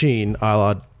a machine, a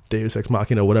la Deus Ex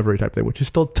Machina, whatever type thing, which is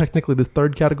still technically the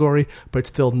third category, but it's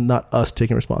still not us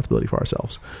taking responsibility for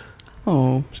ourselves.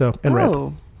 Oh. So, and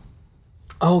rant.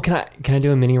 Oh, can I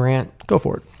do a mini rant? Go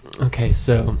for it. Okay,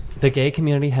 so the gay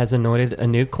community has anointed a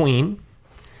new queen.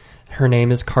 Her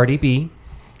name is Cardi B.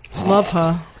 Love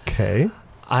her. Okay.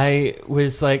 I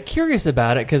was curious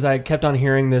about it because I kept on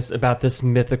hearing about this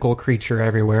mythical creature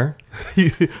everywhere.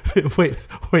 wait.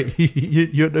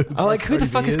 You know Who the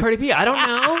fuck is Cardi B? I don't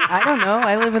know. I don't know.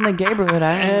 I live in the neighborhood.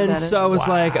 And so I was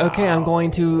like, okay, I'm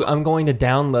going to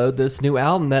download this new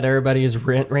album that everybody is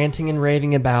ranting and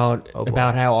raving about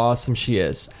how awesome she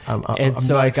is.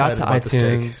 So I got to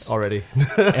iTunes already,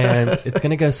 and it's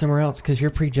going to go somewhere else because you're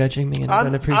prejudging me, and I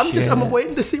don't appreciate it. I'm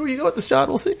waiting to see where you go with this, John.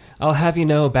 We'll see. I'll have you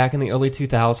know, back in the early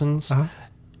 2000s,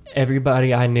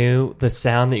 everybody I knew, the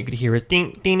sound that you could hear is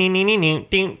ding ding ding ding ding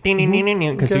ding ding ding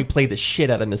ding because we played the shit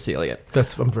out of Missy Elliott.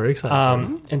 I'm very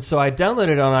excited. And so I downloaded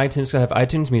it on iTunes because I have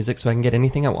iTunes Music, so I can get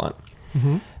anything I want.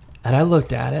 Mm-hmm. And I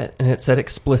looked at it, and it said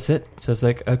explicit, so I was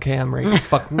like, okay, I'm ready to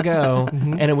fucking go.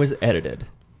 And it was edited.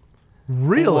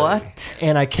 Really? What?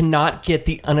 And I cannot get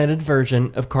the unedited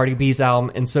version of Cardi B's album,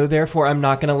 and so therefore I'm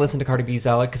not going to listen to Cardi B's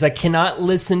album because I cannot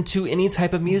listen to any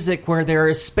type of music where there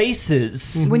are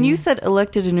spaces. When you said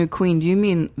elected a new queen, do you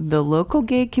mean the local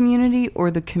gay community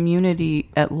or the community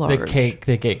at large?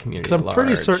 The gay community. Because I'm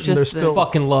pretty certain Just there's still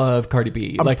fucking love Cardi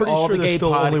B. I'm pretty all sure the there's gay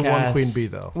still podcasts. only one Queen Bee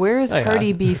though. Where is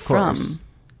Cardi B from?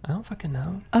 I don't fucking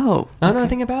know. Oh, I don't know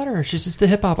anything about her. She's just a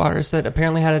hip hop artist that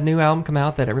apparently had a new album come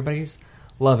out that everybody's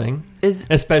loving,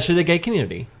 especially the gay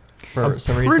community for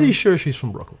some reason. Pretty sure she's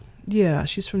from Brooklyn. Yeah,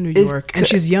 she's from New Is York, and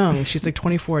she's young. She's like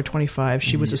 24 or 25.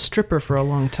 She was a stripper for a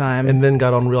long time. And then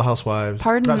got on Real Housewives.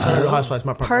 Pardon- Real Housewives.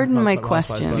 pardon my Not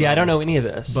question. Housewives, See, I don't know any of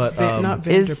this. But Not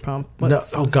is- Vanderpump. no,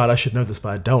 What's oh god, I should know this, but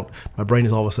I don't. My brain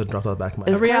is all of a sudden dropped out of the back of my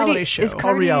a head. reality show. Is A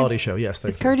Cardi, reality show, yes. Thank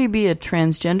is you. Cardi B a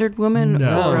transgendered woman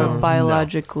No. or No. a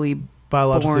biologically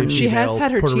Biologically born- She has female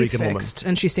had her Puerto teeth Rican fixed,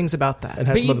 and she sings about that. and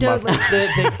had but some you other don't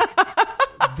modifications.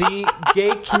 the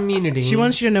gay community. She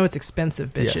wants you to know it's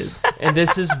expensive, bitches. Yes. And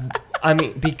this is, I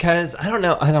mean, because I don't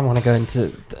know, I don't want to go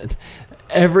into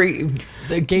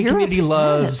the gay You're community upset.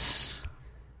 loves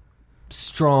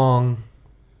strong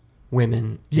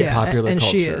women Yes. in popular And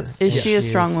culture. she is. Is she a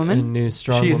strong is woman? A new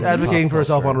strong She's woman in advocating pop for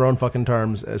herself on culture. her own fucking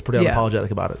terms. Is pretty Yeah.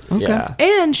 unapologetic about it. Okay. Yeah.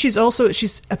 And she's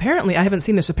apparently, I haven't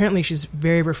seen this, apparently she's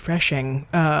very refreshing,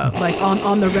 like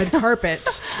on the red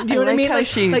carpet. Do you know what I like mean? how Like,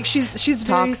 she like she's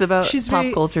talks very, about she's pop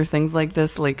very, culture things like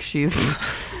this like she's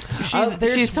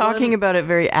there's she's talking one- about it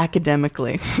very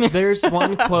academically. There's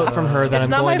one quote from her that It's I'm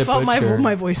not going my to fault. butcher.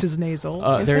 My voice is nasal.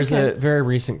 There's okay. a very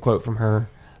recent quote from her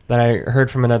that I heard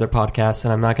from another podcast,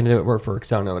 and I'm not going to do it word for word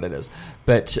because I don't know what it is.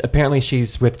 But apparently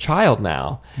she's with child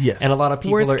now. Yes. And a lot of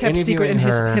people Worst are kept secret interviewing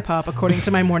in her, hip hop, according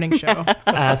to my morning show.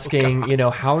 asking,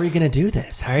 how are you going to do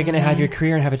this? How are you going to have your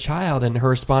career and have a child? And her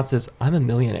response is, I'm a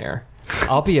millionaire.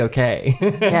 I'll be okay.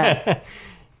 Yeah.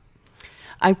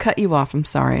 I cut you off. I'm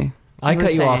sorry. I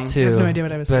cut you off saying. too. I have no idea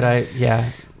what I was but saying.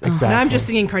 exactly. Now I'm just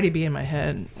singing Cardi B in my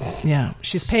head. Yeah,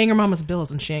 she's paying her mama's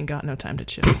bills and she ain't got no time to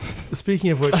chill.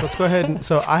 Speaking of which, let's go ahead and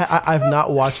so I've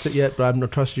not watched it yet, but I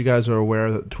trust you guys are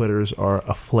aware that Twitters are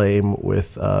aflame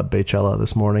with Beychella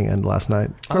this morning and last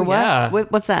night. For what? Yeah.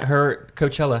 What's that? Her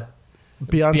Coachella.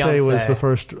 Beyonce was Beyonce. the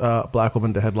first black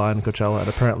woman to headline Coachella, and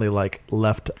apparently,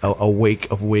 left a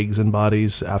wake of wigs and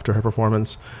bodies after her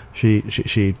performance. She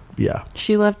yeah,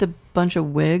 She left a bunch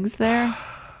of wigs there.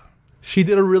 she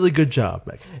did a really good job,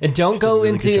 Megan. And don't She did a go really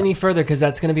into good any job. further because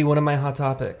that's going to be one of my hot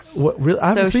topics. What really? I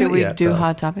haven't So seen should it we yet, do though,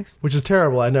 hot topics? which is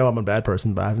terrible. I know I'm a bad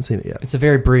person, but I haven't seen it yet. It's a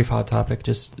very brief hot topic.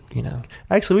 Just,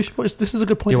 Actually, we should. This is a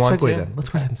good point You to want segue. to? Then let's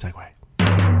go ahead and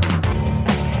segue.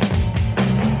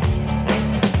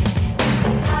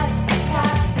 Hot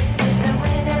topic is the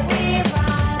way that we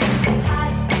run.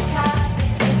 Hot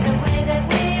topic is the way that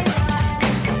we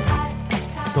run. Hot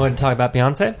topic. go ahead and talk about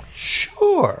Beyonce.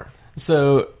 Sure.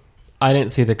 So I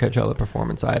didn't see the Coachella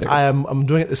performance either. I'm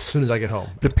doing it as soon as I get home.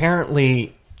 But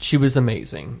apparently she was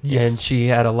amazing. Yes. And she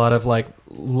had a lot of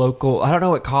local, I don't know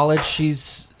what college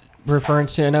she's referring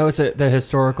to. I know it's the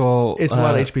historical. It's a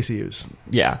lot of HBCUs,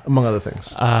 Yeah. among other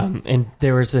things. And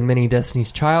there was a mini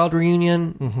Destiny's Child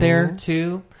reunion there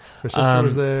too. Her sister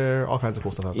was there. All kinds of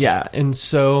cool stuff happened. Yeah. And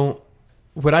so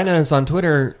what I noticed on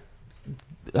Twitter,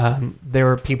 there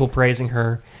were people praising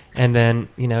her. And then,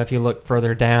 if you look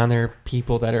further down, there are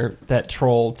people that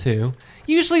troll too.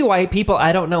 Usually white people.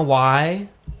 I don't know why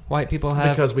white people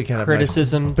have Because we can't have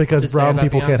criticism. nice, because to say brown about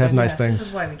people can't have Beyonce. nice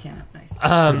things. why we can't have nice.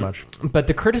 Pretty much. But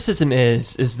the criticism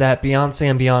is that Beyonce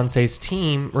and Beyonce's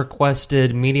team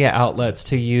requested media outlets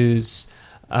to use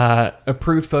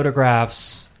approved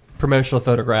photographs, promotional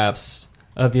photographs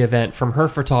of the event from her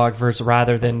photographers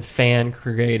rather than fan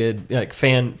created,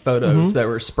 fan photos that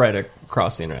were spread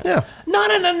across the internet. Yeah. Not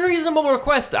an unreasonable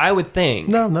request, I would think.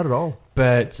 No, not at all.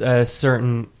 But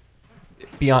certain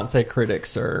Beyonce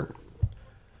critics are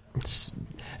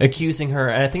accusing her,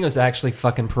 and I think it was actually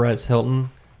fucking Perez Hilton,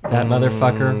 that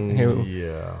motherfucker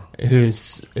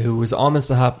who was almost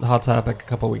a hot topic a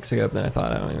couple weeks ago. But then I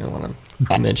thought I don't even want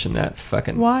to mention that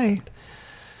fucking. Why?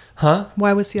 Huh?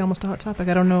 Why was he almost a hot topic?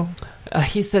 I don't know.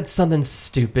 He said something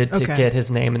stupid to Okay. get his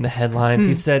name in the headlines.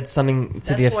 He said something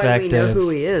to the That's why we effect know of who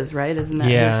he is, right? Isn't that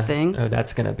his thing? Oh,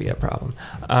 that's going to be a problem.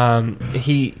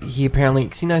 He apparently,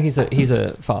 'cause he's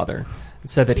a father.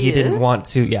 Said that he He didn't is? want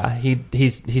to. Yeah,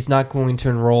 he's not going to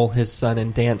enroll his son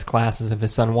in dance classes if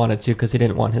his son wanted to because he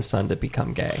didn't want his son to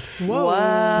become gay. Whoa.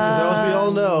 Because as we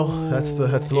all know, that's the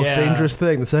most Yeah. dangerous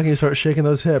thing. The second you start shaking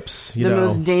those hips, you The know.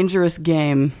 most dangerous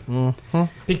game.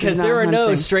 Because He's not there are no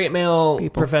hunting straight male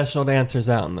people. professional dancers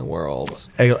out in the world.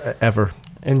 Ever.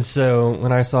 And so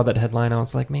when I saw that headline, I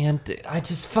was like, man, I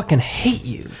just fucking hate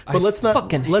you. But let's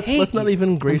not let's not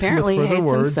even grace him with Apparently further hates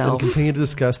words and himself. continue to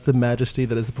discuss the majesty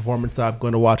that is the performance that I'm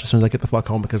going to watch as soon as I get the fuck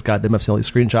home because goddamn I've seen all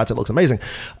these screenshots. It looks amazing.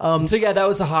 So yeah, that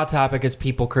was a hot topic, is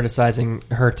people criticizing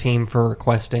her team for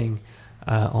requesting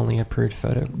only approved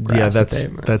photographs. Yeah,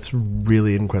 that that's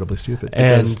really incredibly stupid.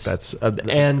 And- Because that's a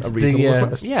reasonable the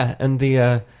request. and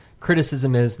the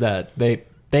criticism is that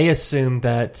they assume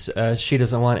that she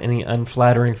doesn't want any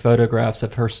unflattering photographs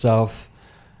of herself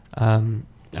out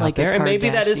Like a there, and maybe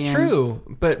that is Kardashian. true.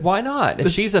 But why not?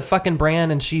 If she's a fucking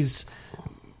brand and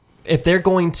if they're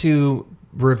going to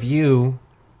review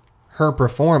her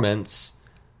performance,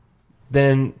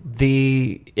 then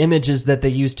the images that they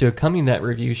use to accompany that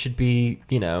review should be,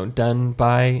 done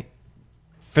by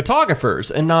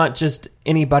photographers and not just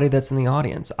anybody that's in the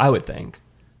audience, I would think.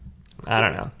 I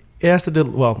don't know. It has to do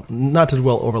not to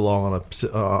dwell over long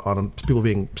on people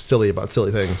being silly about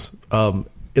silly things.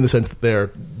 In the sense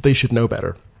that they should know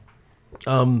better.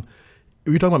 You're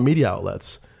talking about media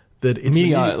outlets. That it's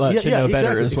media outlets should know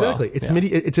better as well. Exactly.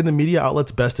 It's in the media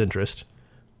outlet's best interest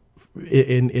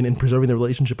in preserving the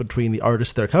relationship between the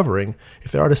artists they're covering.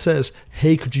 If the artist says,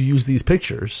 "Hey, could you use these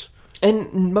pictures?"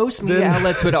 And most media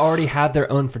outlets would already have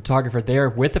their own photographer there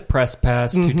with a press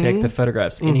pass to take the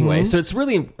photographs anyway. So it's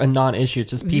really a non-issue. It's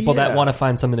just people that want to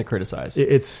find something to criticize.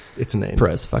 It's a name.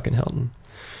 Perez fucking Hilton.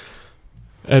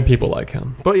 And people like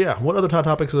him. But yeah, what other hot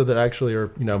topics are that actually are,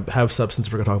 have substance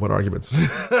if we're going to talk about arguments?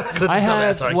 I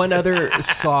have one other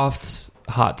soft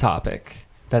hot topic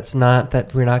that's not,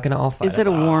 that we're not going to all fight. Is it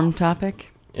a warm topic?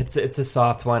 It's a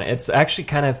soft one. It's actually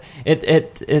kind of,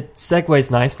 it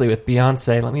segues nicely with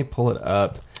Beyonce. Let me pull it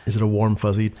up. Is it a warm,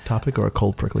 fuzzy topic or a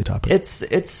cold, prickly topic? It's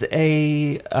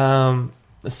a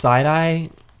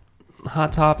side-eye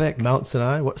hot topic. Mount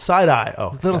Sinai? What? Side-eye. Oh,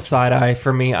 A little side-eye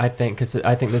for me, I think, because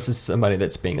I think this is somebody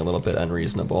that's being a little bit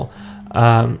unreasonable.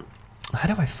 How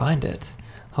do I find it?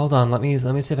 Hold on, let me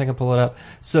see if I can pull it up.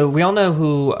 So we all know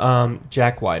who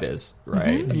Jack White is,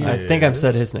 right? I think I've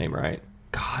said his name right.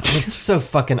 God, we're so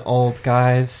fucking old,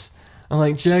 guys. I'm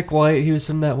like, Jack White, he was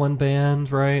from that one band,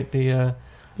 right? The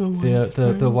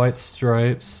White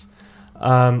Stripes.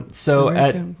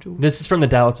 This is from the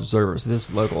Dallas Observer, so this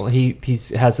is local. He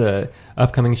has a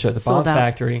upcoming show, The Bomb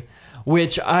Factory,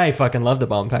 which I fucking love. The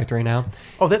Bomb Factory now.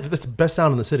 Oh, that's the best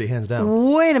sound in the city, hands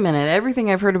down. Wait a minute. Everything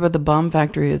I've heard about the Bomb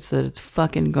Factory is that it's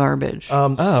fucking garbage.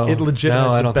 It legit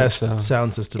has the best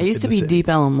sound system. It used to be Deep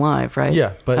Ellum Live, right?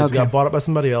 Yeah, but it got bought up by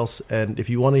somebody else. And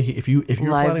if you want to, if you're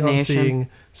planning on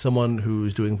seeing someone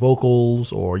who's doing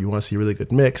vocals, or you want to see a really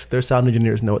good mix, their sound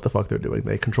engineers know what the fuck they're doing.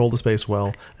 They control the space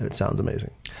well, and it sounds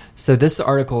amazing. So this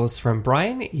article is from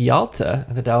Brian Yalta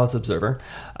at the Dallas Observer.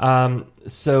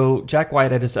 So Jack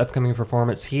White, at his upcoming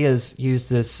performance, he has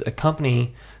used a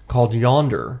company called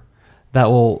Yonder that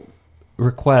will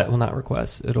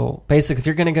it'll basically, if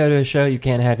you're going to go to a show, you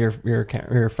can't have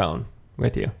your phone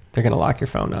with you. They're going to lock your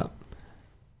phone up.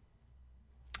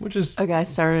 Which is a guy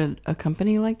started a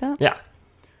company like that? Yeah.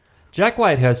 Jack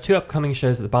White has 2 upcoming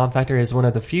shows at the Bomb Factory as one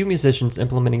of the few musicians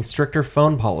implementing stricter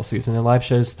phone policies in their live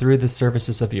shows through the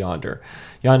services of Yonder.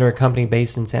 Yonder, a company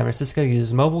based in San Francisco,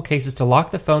 uses mobile cases to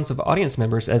lock the phones of audience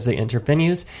members as they enter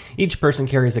venues. Each person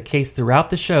carries a case throughout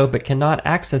the show but cannot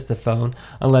access the phone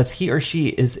unless he or she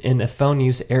is in a phone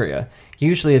use area,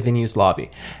 usually a venue's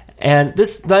lobby. And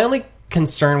my only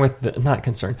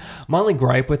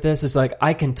gripe with this is, like,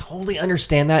 I can totally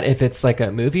understand that if it's like a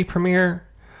movie premiere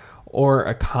or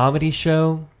a comedy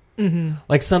show,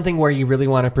 like something where you really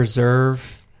want to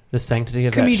preserve the sanctity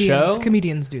of that show.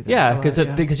 Comedians do that. Yeah,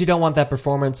 because you don't want that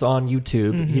performance on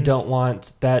YouTube. You don't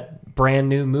want that brand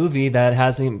new movie that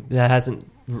hasn't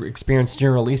experienced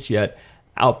general release yet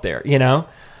out there,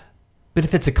 But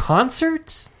if it's a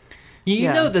concert, you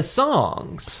know the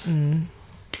songs.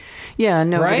 Yeah,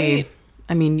 nobody... Right?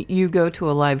 I mean, you go to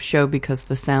a live show because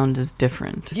the sound is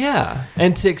different. Yeah,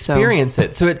 and to experience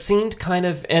it. So it seemed kind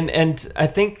of... And I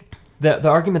think the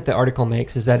argument the article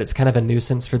makes is that it's kind of a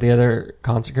nuisance for the other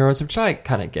concert goers, which I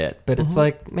kind of get. But it's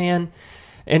like, man...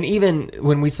 And even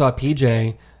when we saw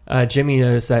PJ... Jimmy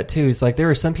noticed that too. He's like, there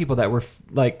were some people that were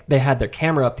they had their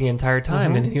camera up the entire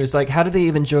time, and he was like, "How do they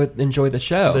even enjoy the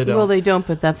show?" They don't,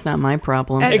 but that's not my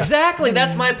problem. Exactly,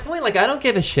 that's my point. Like, I don't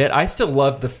give a shit. I still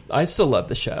love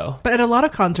the show. But at a lot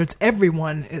of concerts,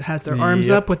 everyone has their arms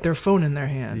up with their phone in their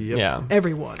hand. Yep. Yeah,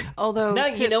 everyone. Although now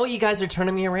you know what, you guys are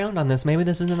turning me around on this. Maybe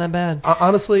this isn't that bad.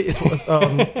 Honestly,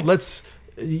 it's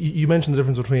You mentioned the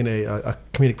difference between a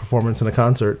comedic performance and a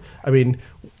concert. I mean,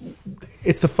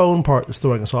 it's the phone part that's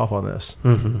throwing us off on this.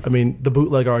 I mean, the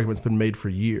bootleg argument's been made for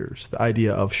years. The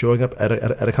idea of showing up at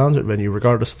a concert venue,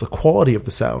 regardless of the quality of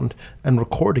the sound, and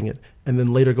recording it, and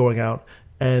then later going out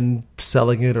and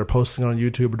selling it or posting it on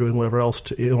YouTube or doing whatever else,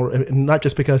 and not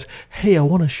just because, hey, I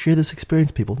want to share this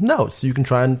experience with people. No, so you can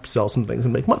try and sell some things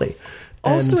and make money.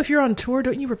 Also, if you're on tour,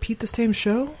 don't you repeat the same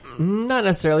show? Not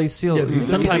necessarily.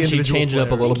 Sometimes you change it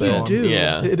up a little bit. You do.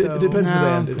 Yeah, it depends on the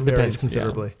band. It varies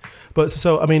considerably. Yeah. But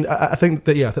so, I mean, I think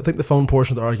that I think the phone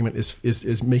portion of the argument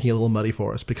is making it a little muddy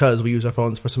for us because we use our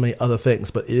phones for so many other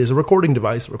things. But it is a recording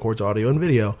device. It records audio and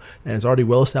video, and it's already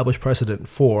well established precedent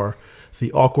for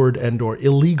the awkward and or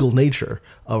illegal nature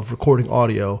of recording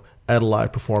audio at a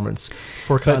live performance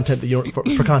for content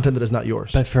for content that is not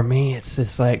yours. But for me, it's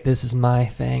just like, this is my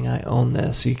thing. I own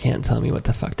this. You can't tell me what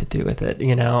the fuck to do with it.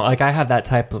 You know, like I have that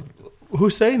type of.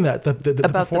 Who's saying that? The about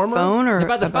the performer? phone or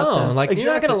About the phone. Like, you're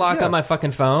not Exactly, going to lock yeah. on my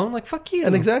fucking phone. Like, fuck you.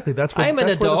 And exactly, that's what I'm an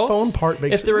that's where adult. the phone part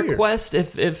makes if the it weird. request,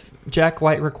 if Jack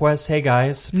White requests, hey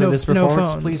guys, for No- this no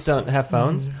performance, phones. please don't have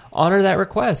phones. Honor that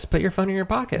request. Put your phone in your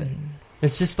pocket.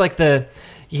 It's just like the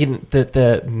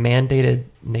mandated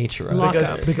nature of Lock it.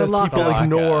 up. Because The lock people up.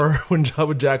 ignore when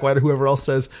Jack White or whoever else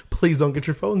says, please don't get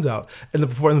your phones out. And the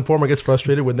performer gets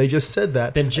frustrated when they just said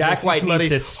that. Then and Jack they see White somebody needs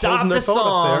to stop holding the their phone up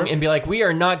song there. and be like, we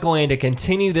are not going to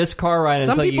continue this car ride Some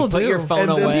until you people put do. your phone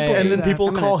and then, away. and then that. people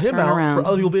I'm gonna call him turn out around. for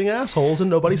other people being assholes, and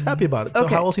nobody's happy about it. So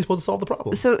Okay. how else is he supposed to solve the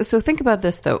problem? So think about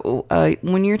this though.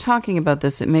 When you're talking about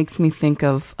this, it makes me think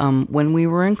of when we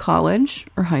were in college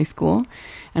or high school,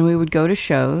 and we would go to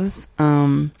shows.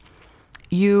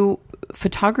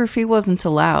 Photography wasn't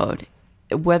allowed,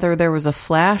 whether there was a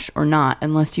flash or not,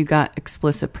 unless you got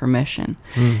explicit permission.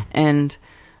 And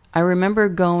I remember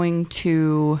going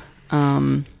to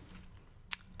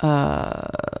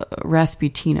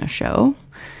Rasputina show.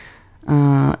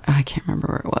 I can't remember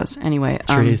where it was. Anyway,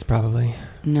 Trees, probably.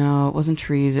 no, it wasn't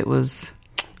Trees. It was.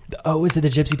 Oh, is it the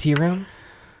Gypsy Tea Room?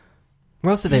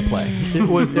 Where else did they play? It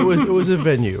was a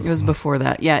venue. It was before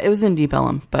that. Yeah, it was in Deep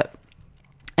Ellum. But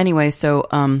anyway, so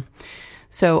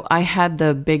I had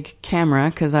the big camera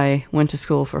because I went to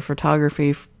school for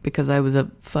photography because I was a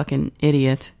fucking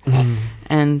idiot.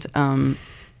 And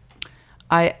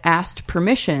I asked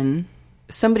permission.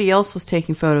 Somebody else was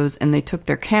taking photos and they took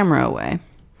their camera away.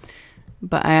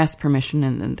 But I asked permission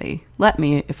and then they let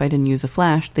me if I didn't use a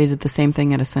flash. They did the same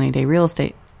thing at a Sunny Day Real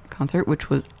Estate concert, which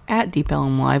was at Deep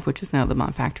Ellum Live, which is now the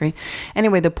Mont Factory.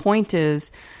 Anyway, the point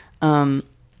is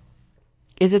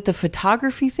it the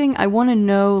photography thing? I want to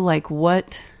know like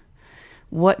what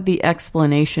the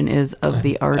explanation is of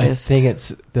the artist. I think it's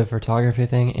the photography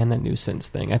thing and the nuisance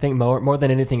thing. I think more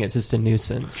than anything, it's just a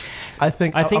nuisance. I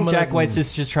think Jack White's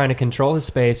just trying to control his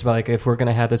space. But like, if we're going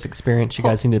to have this experience, you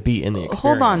guys need to be in the experience.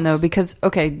 Hold on though, because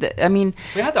I mean,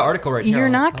 we had the article right here. you're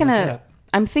not I'll look it gonna. up.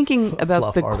 I'm thinking about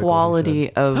Fluff the article,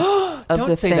 quality of Don't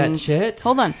the say that things. shit.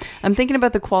 Hold on, I'm thinking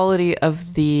about the quality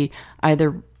of the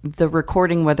either the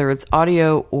recording, whether it's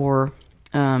audio or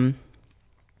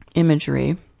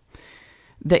imagery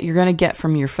that you're going to get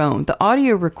from your phone. The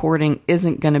audio recording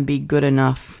isn't going to be good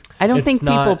enough. I don't It's think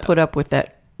people not- put up with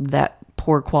that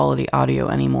poor quality audio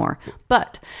anymore.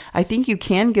 But I think you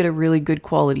can get a really good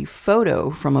quality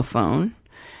photo from a phone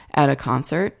at a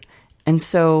concert. And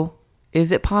so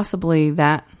is it possibly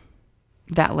that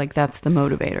like that's the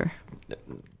motivator?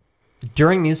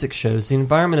 During music shows, the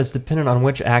environment is dependent on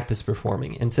which act is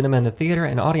performing. In cinema and the theater,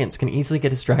 an audience can easily get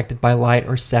distracted by light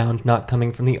or sound not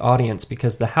coming from the audience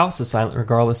because the house is silent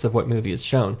regardless of what movie is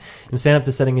shown. In stand-up,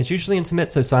 the setting is usually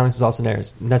intimate, so silence is also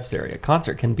necessary. A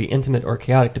concert can be intimate or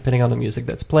chaotic depending on the music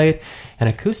that's played. An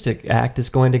acoustic act is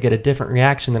going to get a different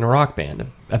reaction than a rock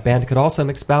band. A band could also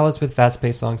mix ballads with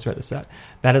fast-paced songs throughout the set.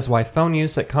 That is why phone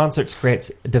use at concerts creates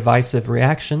divisive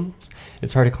reactions.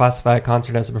 It's hard to classify a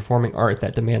concert as a performing art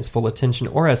that demands full attention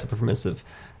or as a permissive.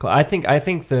 I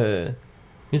think the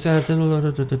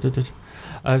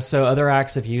so other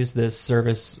acts have used this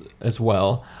service as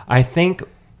well. I think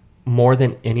more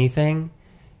than anything,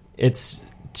 it's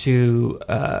to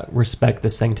respect the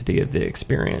sanctity of the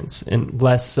experience and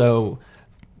less so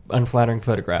unflattering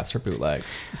photographs or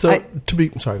bootlegs. So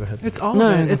sorry, go ahead. It's all No,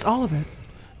 of no, it. no. It's all of it.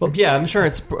 Yeah, I'm sure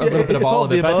it's a little bit of it's all all of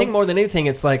the it. But I above. think more than anything,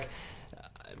 it's like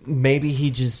maybe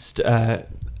he just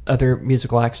other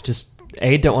musical acts just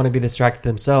don't want to be distracted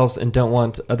themselves and don't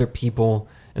want other people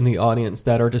in the audience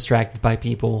that are distracted by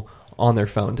people on their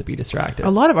phone to be distracted. A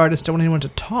lot of artists don't want anyone to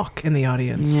talk in the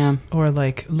audience, Yeah. or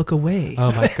like look away.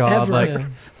 Oh my god! Ever. Like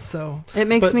So It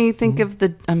makes But- me think of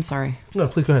the. I'm sorry. No,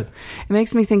 please go ahead. It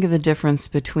makes me think of the difference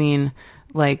between,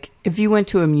 like, if you went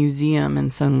to a museum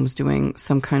and someone was doing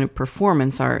some kind of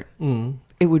performance art,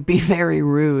 it would be very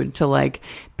rude to, like,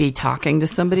 be talking to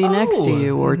somebody next to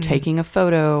you or taking a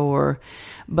photo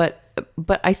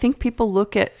but I think people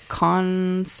look at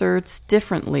concerts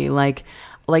differently. Like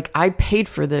I paid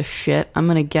for this shit. I'm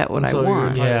going to get what I So you're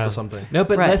want. entitled to something. no,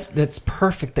 but Right. that's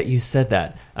perfect that you said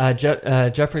that.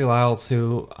 Jeffrey Lyles,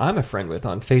 who I'm a friend with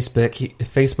on Facebook,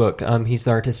 he's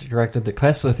the artistic director of the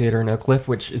Kessler Theater in Oak Cliff,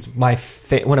 which is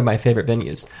one of my favorite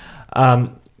venues.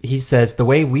 He says, the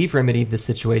way we've remedied this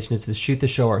situation is to shoot the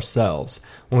show ourselves.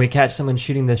 When we catch someone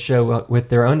shooting the show with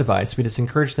their own device, we just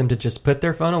encourage them to just put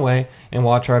their phone away and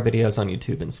watch our videos on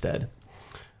YouTube instead.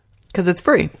 Because it's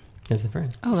free. Is it free?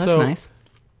 Oh, that's So- nice.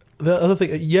 The other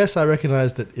thing, yes, I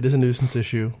recognize that it is a nuisance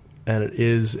issue. and it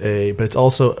is but it's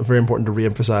also very important to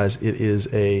reemphasize,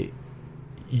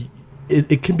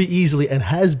 it can be easily and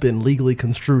has been legally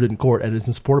construed in court and is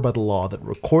supported by the law that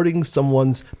recording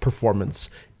someone's performance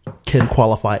can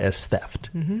qualify as theft.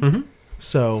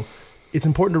 So it's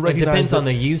important to It recognize depends that, on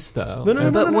the use, though.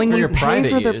 No, But when for you your pay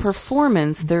private for the use.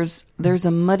 performance, there's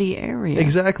a muddy area.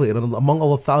 Exactly. And among all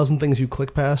the 1,000 things you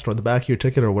click past or on the back of your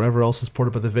ticket or whatever else is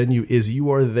supported by the venue is you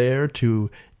are there to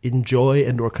enjoy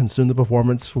and or consume the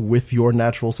performance with your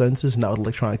natural senses, not with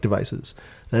electronic devices.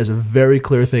 That is a very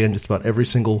clear thing in just about every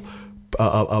single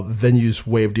venue's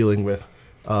way of dealing with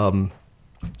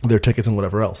their tickets and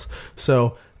whatever else.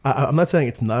 So I'm not saying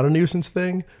it's not a nuisance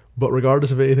thing, but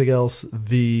regardless of anything else,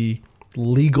 the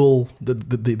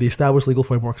established legal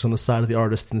framework is on the side of the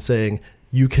artist and saying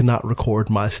you cannot record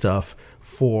my stuff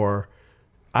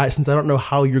since I don't know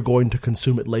how you're going to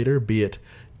consume it later, be it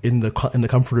in the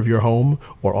comfort of your home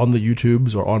or on the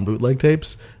YouTubes or on bootleg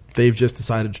tapes. They've just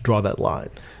decided to draw that line.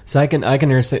 So I can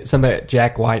understand somebody at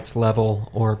Jack White's level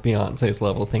or Beyonce's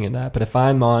level thinking that, but if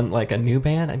I'm on like a new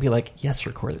band, I'd be like, yes,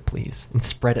 record it, please, and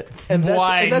spread it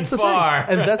wide and that's the far.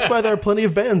 thing. And that's why there are plenty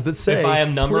of bands that say, If I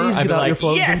am number, please I'd get be out like, your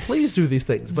phones yes! and please do these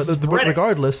things. But Spread it.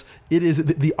 regardless, it is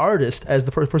the artist, as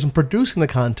the person producing the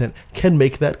content, can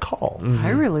make that call. I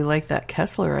really like that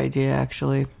Kessler idea,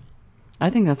 actually. I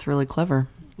think that's really clever.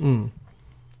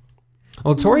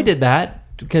 Well, Tori did that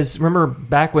because remember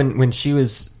back when she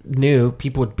was new,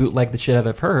 people would bootleg the shit out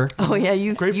of her. Oh, yeah,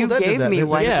 you Grateful Dead did gave that. me They-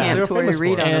 Why yeah, Can't they were Tori famous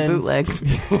Read for on it. a And- bootleg?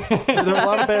 There are a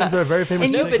lot of bands that are very famous.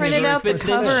 And you for making printed those out the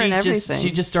particular cover things. and she just everything.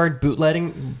 she just started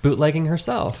bootlegging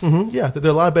herself. Yeah, there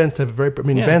are a lot of bands that have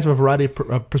Yeah. bands have a variety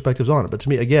of perspectives on it. But to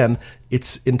me, again,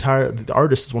 the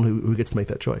artist is the one who gets to make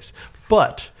that choice.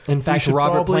 But In we fact, should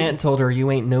Robert probably- Plant told her,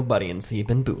 "You ain't nobody," and so you've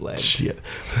been bootlegged. Shit.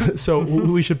 So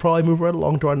we should probably move right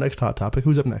along to our next hot topic.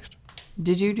 Who's up next?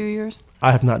 Did you do yours?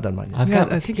 I have not done mine yet. Yeah,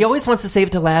 I think He always wants to save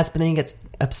it to last, but then he gets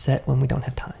upset when we don't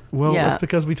have time. Well, Yeah. that's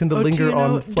because we tend to Oh, linger Tino,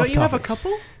 on fluff don't you have a topics.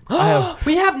 couple? I have.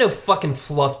 We have no fucking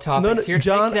fluff topics here.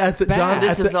 John. Take that At the back.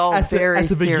 This is all very at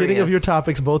the beginning serious. of your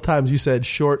topics, both times you said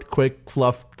short, quick,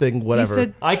 fluff thing, whatever. You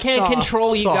said I can't soft.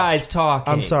 control you Soft. guys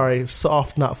talking. I'm sorry,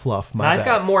 soft, not fluff. My I've bad.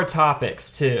 got more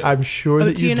topics too. I'm sure Oh,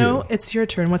 that you Tino, do. it's your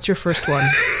turn. What's your first one?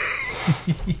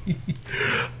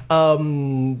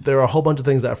 There are a whole bunch of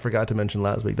things that I forgot to mention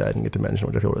last week that I didn't get to mention,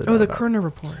 which I feel really bad Oh, the about. Kerner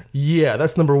report. Yeah,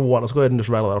 that's number one. Let's go ahead and just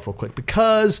rattle that off real quick.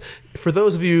 Because for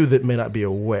those of you that may not be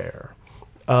aware,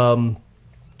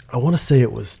 I want to say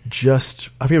it was just,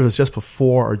 I forget if it was just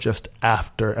before or just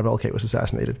after MLK was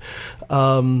assassinated.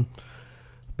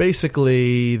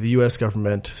 Basically, the U.S.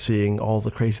 government, seeing all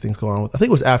the crazy things going on, I think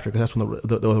it was after, because that's when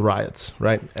there were the riots,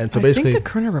 right? And so I basically, think the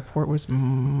Kerner report was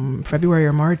February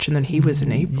or March, and then he was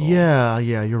in April. yeah,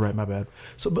 you're right. My bad.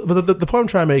 So, but the point I'm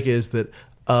trying to make is that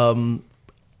a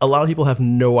lot of people have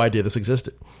no idea this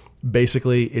existed.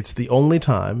 Basically, it's the only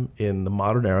time in the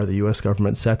modern era the U.S.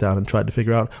 government sat down and tried to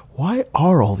figure out, why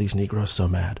are all these Negroes so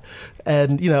mad?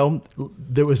 And,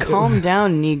 there was... Calm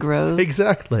down, Negroes.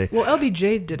 Exactly. Well,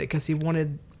 LBJ did it because he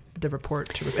wanted the report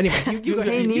to. Anyway, you go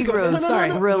Hey, ahead. You go ahead. Negroes,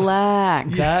 Sorry.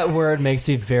 relax. That word makes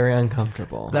me very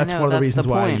uncomfortable. That's I know, one of the that's reasons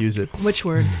the why I point. use it. Which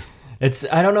word?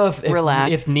 I don't know if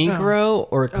Relax. Negro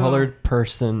or colored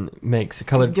person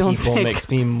colored Don't people say- makes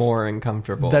me more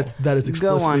uncomfortable. That is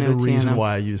Go explicitly on, the reason Otieno.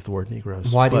 why I use the word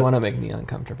Negroes. Why do you But, want to make me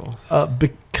uncomfortable?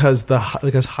 Because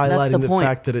highlighting the point.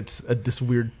 fact that it's this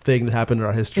weird thing that happened in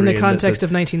our history. In the and that- context of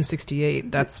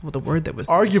 1968, that's what the word that was.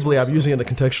 Arguably, I'm using it in a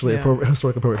contextually Yeah.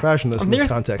 historically appropriate fashion in this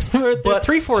context. They're But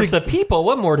 3/4 to- of people.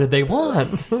 What more did they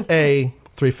want? A,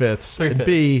 3/5, and 3/5.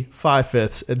 B,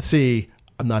 5/5, and C,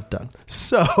 I'm not done.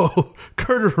 So,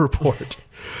 Kerner report.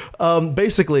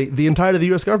 Basically, the entirety of the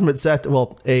U.S. government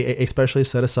a specially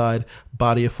set aside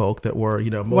body of folk that were,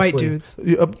 mostly White dudes.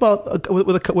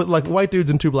 with like white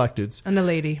dudes and two black dudes, And a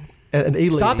lady. and a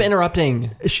Stop lady. interrupting.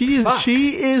 She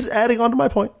is adding on to my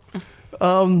point.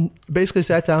 Basically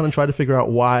sat down and tried to figure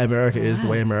out why America is the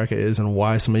way America is and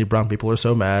why so many brown people are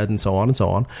so mad and so on and so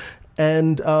on.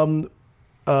 And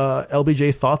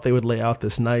LBJ thought they would lay out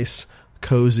this nice,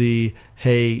 cozy,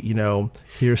 hey,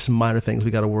 here's some minor things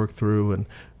we got to work through.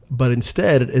 But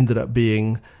instead, it ended up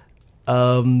being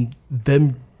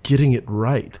them getting it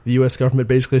right. The U.S. government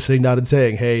basically sitting down and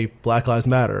saying, hey, Black Lives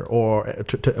Matter, or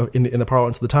in the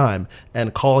parlance of the time,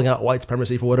 and calling out white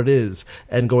supremacy for what it is,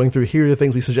 and going through, here are the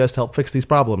things we suggest help fix these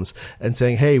problems, and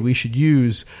saying, hey, we should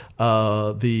use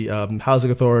the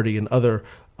Housing Authority and other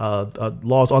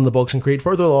laws on the books and create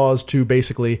further laws to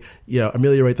basically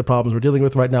ameliorate the problems we're dealing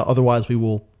with right now. Otherwise,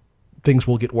 things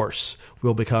will get worse.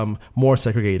 We'll become more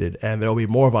segregated, and there will be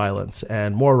more violence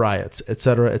and more riots, et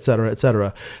cetera, et cetera, et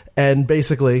cetera. And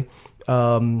basically,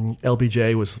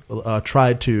 LBJ was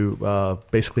tried to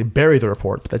basically bury the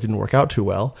report, but that didn't work out too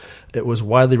well. It was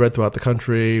widely read throughout the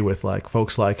country, with like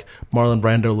folks like Marlon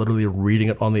Brando literally reading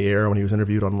it on the air when he was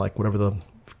interviewed on like whatever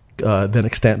the then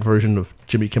extant version of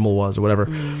Jimmy Kimmel was or whatever.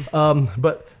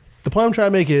 But the point I'm trying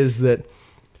to make is that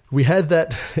we had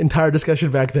that entire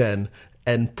discussion back then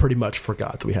and pretty much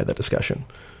forgot that we had that discussion,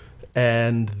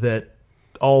 and that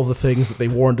all the things that they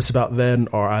warned us about then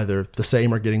are either the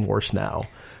same or getting worse now.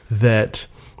 That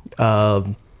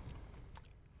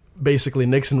basically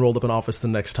Nixon rolled up in office the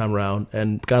next time around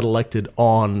and got elected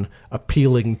on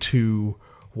appealing to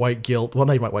white guilt. Well,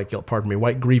 not even white guilt, pardon me,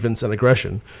 white grievance and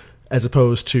aggression, as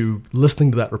opposed to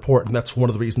listening to that report. And that's one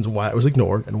of the reasons why it was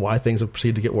ignored and why things have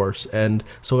proceeded to get worse. And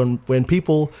so when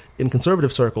people in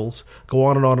conservative circles go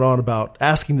on and on and on about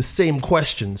asking the same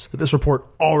questions that this report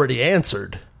already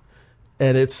answered,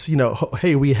 and it's, you know,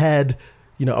 hey, we had,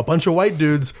 you know, a bunch of white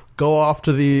dudes go off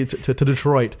to to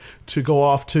Detroit, to go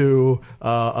off to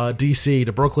DC,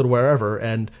 to Brooklyn, wherever,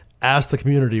 and ask the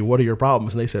community, what are your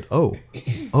problems? And they said, oh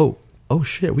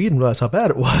shit, we didn't realize how bad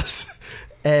it was.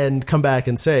 And come back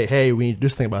and say, hey, we need to do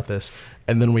something about this.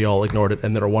 And then we all ignored it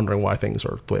and then are wondering why things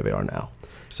are the way they are now.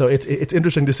 So it's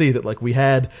interesting to see that, like, we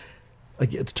had, like,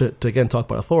 to again talk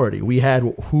about authority, we had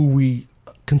who we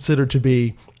considered to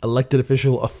be elected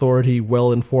official, authority,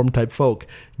 well-informed type folk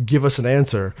give us an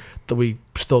answer that we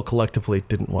still collectively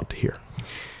didn't want to hear.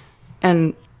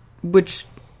 And which,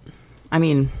 I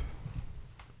mean,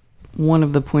 one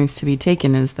of the points to be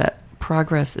taken is that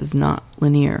progress is not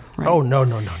linear, right? Oh, no.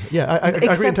 Yeah, I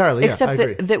agree entirely. Yeah, except I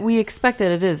agree. that we expect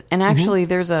that it is. And actually,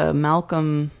 there's a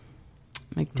Malcolm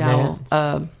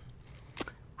McDowell,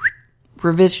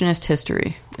 Revisionist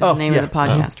History is the name of the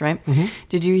podcast, right?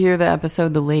 Did you hear the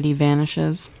episode, The Lady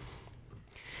Vanishes?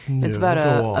 It's about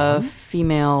a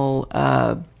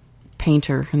female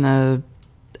painter in the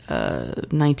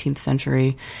 19th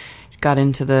century. She got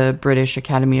into the British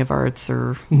Academy of Arts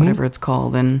or whatever it's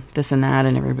called, and this and that,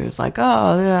 and everybody was like,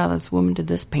 oh, yeah, this woman did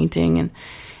this painting.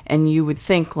 And you would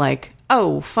think, like,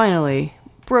 oh, finally,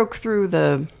 broke through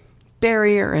the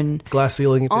barrier and glass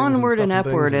ceiling and onward and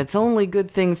upward. It's only good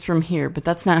things from here, but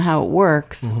that's not how it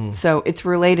works. So it's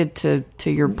related to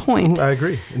your point. I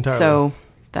agree entirely. So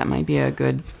that might be a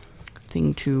good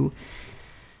thing to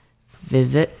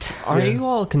visit. Are you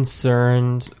all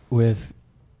concerned with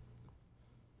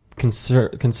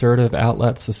conservative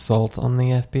outlets' assault on the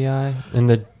FBI and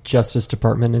the Justice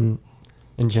Department in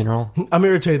general? I'm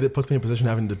irritated that it puts me in a position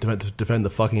having to defend the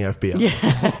fucking FBI.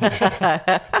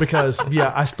 Because,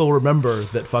 I still remember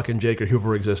that fucking J. Edgar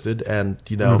Hoover existed, and,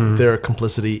 you know, their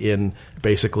complicity in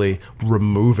basically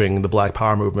removing the Black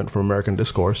Power movement from American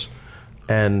discourse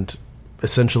and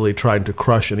essentially trying to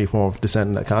crush any form of dissent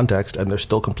in that context, and they're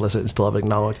still complicit and still haven't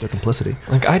acknowledged their complicity.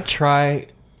 Like, I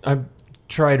tried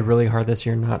really hard this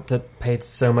year not to pay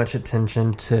so much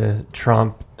attention to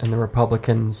Trump and the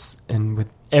Republicans and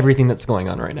with everything that's going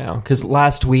on right now, because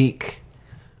last week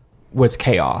was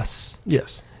chaos.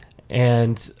 Yes.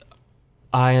 And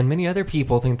I and many other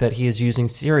people think that he is using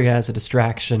Syria as a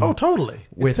distraction. Oh, totally.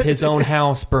 With his own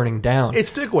house burning down.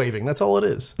 It's dick waving. That's all it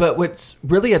is. But what's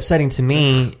really upsetting to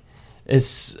me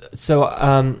is,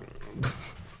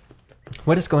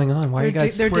 what is going on? Why are you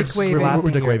guys? They're dick waving.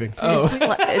 We're dick waving. Oh,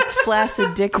 It's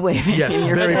flaccid dick waving. Yes, in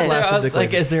your very face. flaccid dick Like,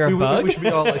 waving. is there a bug? We should be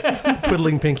all like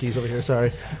twiddling pinkies over here.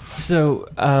 Sorry. So,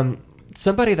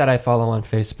 somebody that I follow on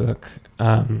Facebook,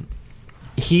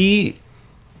 he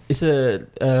is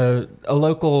a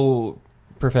local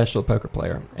professional poker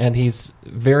player, and he was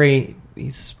a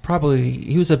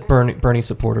Bernie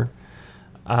supporter.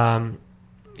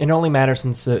 It only matters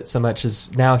so much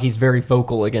as now he's very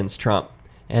vocal against Trump,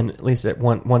 and at least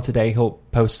once a day he'll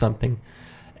post something,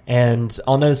 and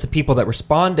I'll notice the people that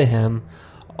respond to him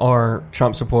are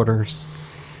Trump supporters.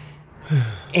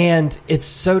 And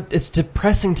it's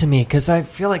depressing to me because I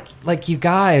feel like you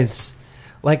guys,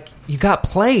 like, you got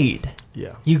played.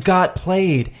 Yeah. You got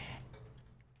played.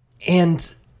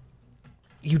 And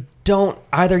you don't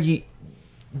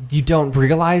you don't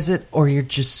realize it, or you're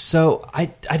just so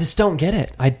I just don't get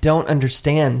it. I don't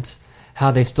understand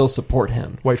how they still support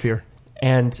him. White fear.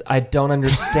 And I don't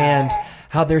understand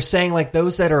how they're saying, like,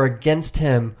 those that are against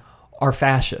him are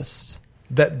fascist.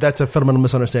 That's a fundamental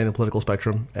misunderstanding of the political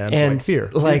spectrum and white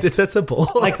fear. Like, it's that simple.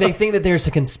 Like, they think that there's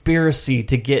a conspiracy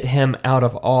to get him out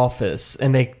of office,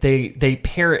 and they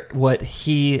parrot what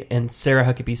he and Sarah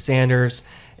Huckabee Sanders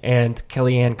and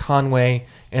Kellyanne Conway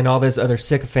and all those other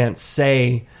sycophants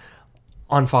say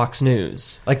on Fox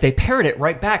News. Like, they parrot it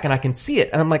right back, and I can see it,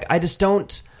 and I'm like, I just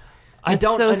don't I It's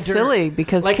don't so under- silly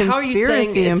because like, how are you saying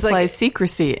conspiracy it's implies like-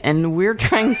 secrecy, and we're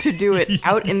trying to do it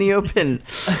out in the open.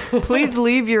 Please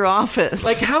leave your office.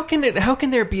 Like, how can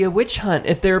there be a witch hunt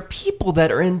if there are people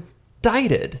that are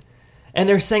indicted and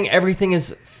they're saying everything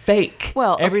is fake?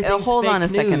 Well, everything's hold fake on a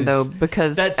second, news. though,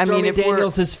 because, that I mean, Stormy if we're-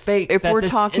 Daniels is fake. if that we're this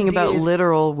talking about NDA is-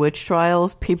 literal witch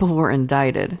trials, people were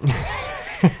indicted.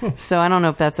 So I don't know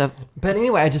if that's a. But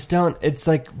anyway, I just don't. It's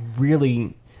like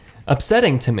really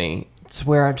upsetting to me. It's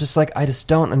where I'm just like, I just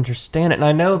don't understand it. And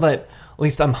I know that, at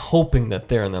least I'm hoping that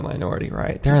they're in the minority,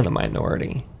 right? They're in the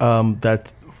minority.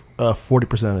 That's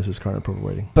 40% is his current approval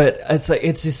rating. But it's like,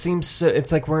 it just seems so,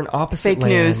 it's like we're in opposite Fake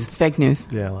news. lands. Fake news.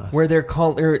 Yeah, last. Where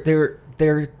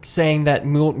they're saying that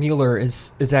Mueller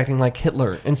is acting like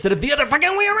Hitler instead of the other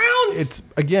fucking way around. It's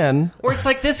again. Or it's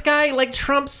like this guy, like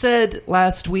Trump said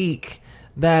last week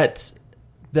that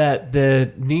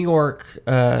the New York,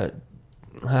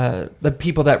 the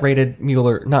people that raided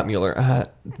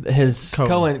his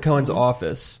Cohen's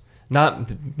office,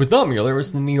 was not Mueller, it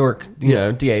was the New York,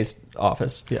 DA's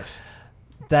office. Yes.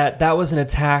 That was an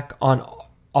attack on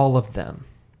all of them.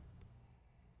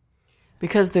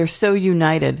 Because they're so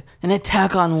united. An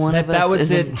attack on one of us That was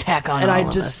is it. an attack on and all I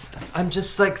of just, us. I'm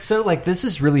just like, so like, this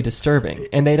is really disturbing,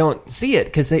 and they don't see it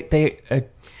because they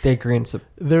agree and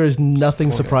There is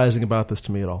nothing Support it. surprising about this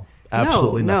to me at all.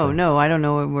 Absolutely nothing. No, I don't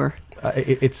know what we're.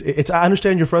 It's. I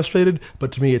understand you're frustrated,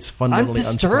 but to me, it's fundamentally I'm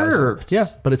disturbed. unsurprising. Yeah,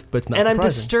 but it's not. And I'm surprising.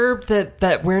 disturbed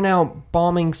that we're now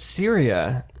bombing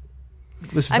Syria.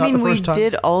 This is I not mean, the we first time.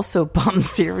 did also bomb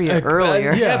Syria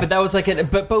earlier. Yeah, but that was like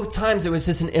but both times it was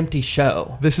just an empty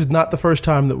show. This is not the first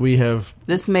time that we have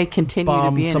This may continue to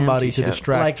bombed be an somebody empty to show.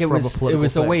 distract Like it from a was political a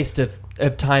thing. waste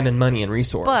of time and money and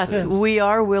resources. But we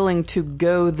are willing to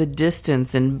go the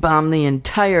distance and bomb the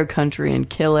entire country and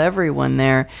kill everyone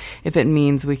there if it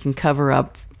means we can cover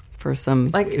up for some.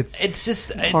 like It's it's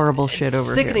just horrible shit it's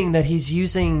over sickening that he's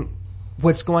using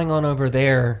what's going on over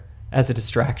there as a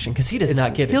distraction because he does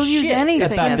not give a he'll use shit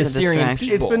anything about as the a Syrian distraction.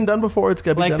 people. It's been done before. It's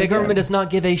got to be Like done the again. government does not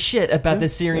give a shit about the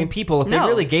Syrian people. If they No.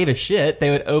 really gave a shit, they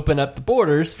would open up the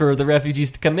borders for the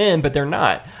refugees to come in, but they're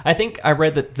not. I think I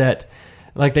read that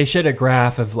like they showed a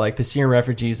graph of like the Syrian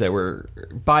refugees that were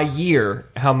by year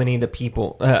how many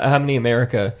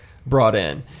America brought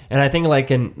in. And I think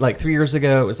like 3 years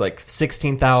ago it was like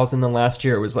 16,000, then last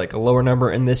year it was like a lower number,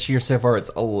 and this year so far it's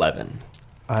 11.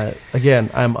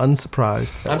 I'm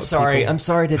unsurprised. at I'm what sorry. people- I'm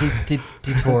sorry to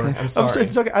detour. I'm I'm sorry. saying,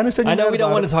 it's okay. I understand. I You're know mad we don't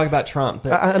about want it. to talk about Trump,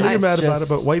 but I know you're it's mad about it, just-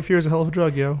 but white fear is a hell of a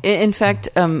drug, yo. In fact,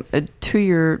 to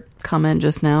your comment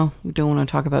just now, we don't want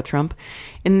to talk about Trump.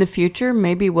 In the future,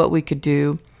 maybe what we could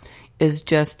do is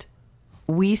just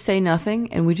we say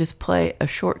nothing and we just play a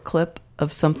short clip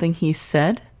of something he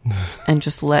said and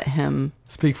just let him.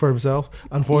 Speak for himself.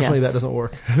 Unfortunately, Yes. that doesn't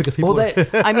work because people. Well,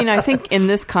 I mean, I think in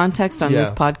this context on Yeah.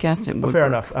 this podcast, it would fair work.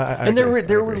 enough. I And they're agree.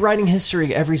 they're I agree. writing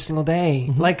history every single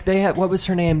day. Like they had, what was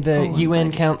her name? The I'm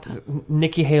UN glad you count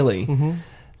Nikki Haley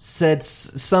said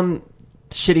some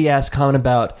shitty ass comment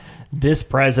about this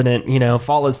president,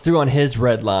 follows through on his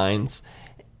red lines,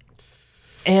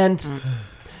 and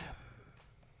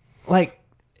like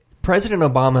President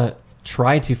Obama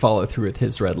tried to follow through with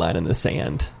his red line in the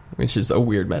sand, which is a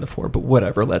weird metaphor, but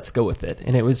whatever, let's go with it.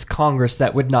 And it was Congress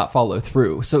that would not follow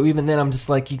through. So even then, I'm just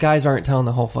like, you guys aren't telling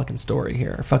the whole fucking story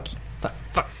here. Fuck you.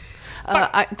 Fuck.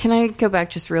 Can I go back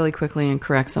just really quickly and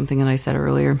correct something that I said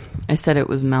earlier? I said it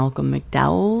was Malcolm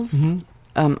McDowell's.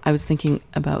 I was thinking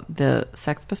about the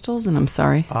Sex Pistols, and I'm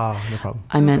sorry. No problem.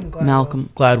 I meant Malcolm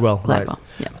Gladwell. Gladwell. Right.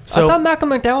 Yeah. So I thought Malcolm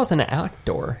McDowell was an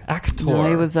actor. No,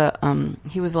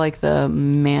 he was like the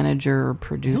manager or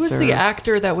producer. Who was the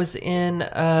actor that was in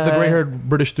the gray-haired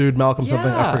British dude, Malcolm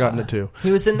something. I've forgotten it too.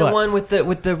 He was in the But- one with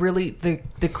the really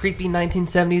the creepy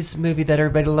 1970s movie that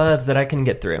everybody loves that I couldn't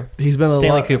get through. He's been a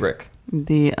Stanley lot. Kubrick.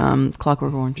 The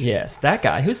Clockwork Orange. Yes, that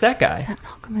guy. Who's that guy? Is that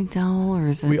Malcolm McDowell or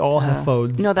is it? We all have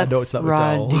phones. No, I that's know it's not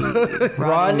Rodney. McDowell.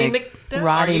 Rodney McDowell.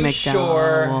 Roddy Are you McDowell.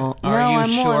 sure? No, Are you I'm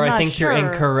sure? I not think you're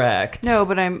sure. incorrect. No,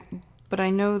 but I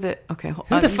know that. Okay,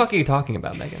 Who the fuck are you talking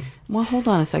about, Megan? Well, hold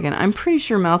on a second. I'm pretty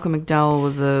sure Malcolm McDowell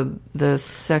was the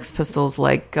Sex Pistols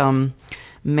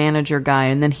manager guy,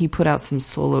 and then he put out some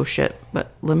solo shit. But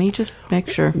let me just make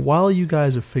sure. While you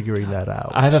guys are figuring that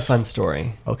out, I have a fun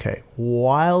story. okay.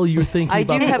 While you're thinking, I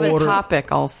do about have the order, a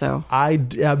topic also.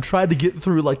 I'm trying to get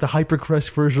through like the hypercrest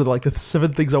version of like the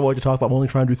 7 things I want to talk about. I'm only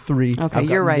trying to do 3. Okay, I've got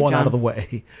you're right, one John. out of the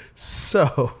way.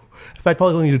 So, in fact,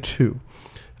 probably only need 2.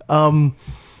 Well,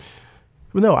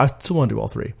 no, I still want to do all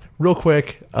 3 real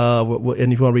quick.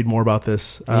 And if you want to read more about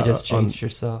this, You just on- changed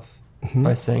yourself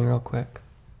by saying real quick.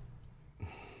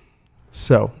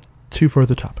 So, 2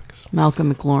 further topics.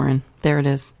 Malcolm McLaurin. There it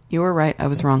is. You were right. I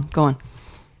was wrong. Go on.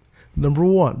 Number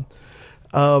one.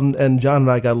 And John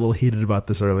and I got a little heated about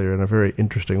this earlier in a very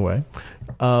interesting way.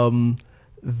 Both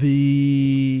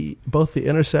The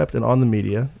Intercept and On the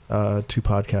Media, two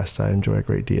podcasts I enjoy a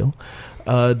great deal,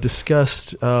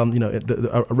 discussed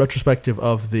a retrospective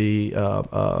of the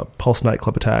Pulse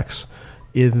nightclub attacks,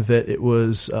 in that it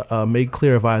was made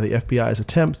clear via the FBI's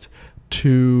attempt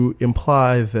to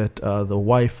imply that the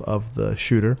wife of the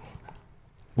shooter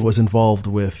was involved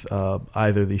with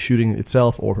either the shooting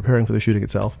itself or preparing for the shooting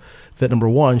itself, that number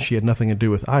one, she had nothing to do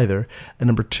with either, and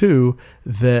number two,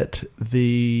 that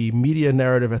the media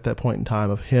narrative at that point in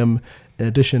time of him, in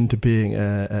addition to being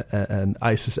an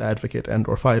ISIS advocate and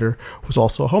or fighter, was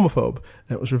also a homophobe.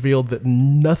 And it was revealed that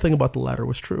nothing about the latter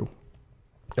was true,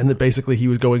 and that basically he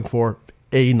was going for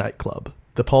a nightclub.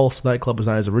 The Pulse nightclub was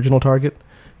not his original target.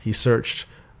 He searched,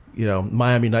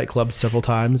 Miami nightclubs several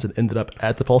times and ended up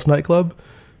at the Pulse nightclub.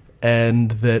 And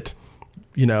that,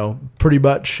 pretty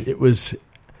much it was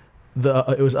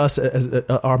us as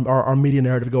our media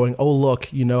narrative going, oh look,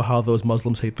 how those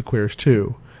Muslims hate the queers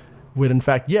too. When in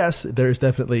fact, yes, there's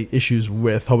definitely issues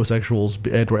with homosexuals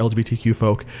and or LGBTQ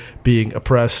folk being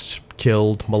oppressed,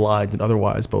 killed, maligned, and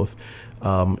otherwise, both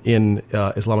in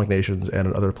Islamic nations and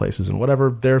in other places and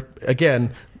whatever. There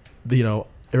again,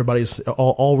 everybody's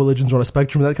all religions are on a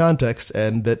spectrum in that context,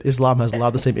 and that Islam has a lot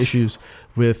of the same issues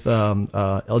with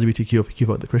LGBTQ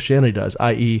folk that Christianity does,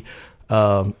 i.e.,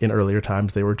 in earlier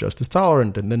times they were just as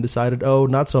tolerant, and then decided, oh,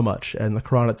 not so much. And the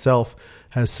Quran itself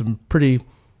has some pretty.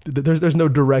 There's no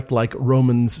direct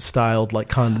Romans styled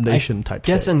condemnation type.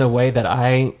 Guess thing. in the way that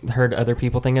I heard other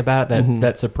people think about it,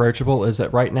 that's approachable, is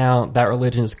that right now that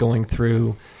religion is going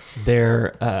through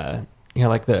their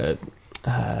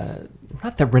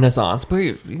not the Renaissance, but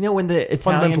when the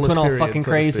Italians went all period, fucking so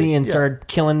to crazy speak. and Yeah. started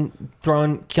killing,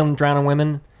 drowning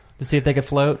women to see if they could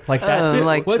float like that. Oh,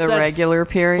 like What's the that- regular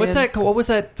period. What's that? What was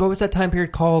that time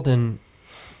period called? And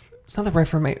it's not the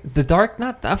Reformation, the dark,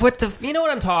 not the, what the. You know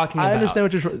what I'm talking about? I understand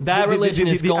what you're. That religion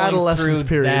is the going adolescence through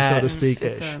period, that. so to speak.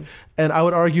 It's Ish. And I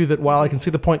would argue that while I can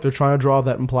see the point they're trying to draw,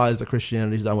 that implies that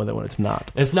Christianity's done with it when it's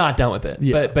not. It's not done with it,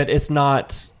 Yeah. but it's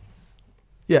not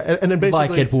Yeah, and then basically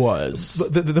like it was.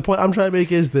 The point I'm trying to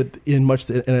make is that in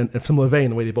a similar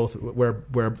vein, the way they both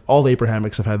where all the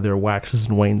Abrahamics have had their waxes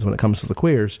and wanes when it comes to the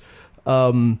queers,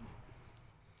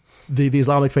 the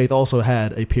Islamic faith also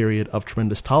had a period of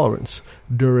tremendous tolerance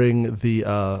during the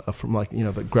from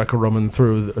the Greco-Roman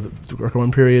through the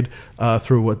Greco-Roman period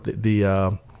through what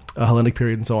the Hellenic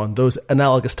period and so on. Those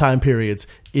analogous time periods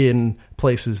in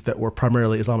places that were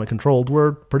primarily Islamic controlled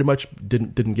were pretty much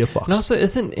didn't give fucks. And also,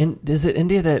 is it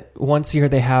India that once a year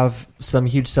they have some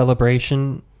huge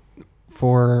celebration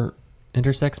for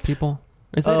intersex people?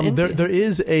 Is that India? there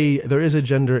is a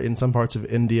gender in some parts of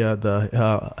India.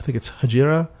 I think it's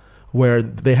Hajira, where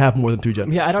they have more than two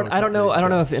genders. Yeah, I don't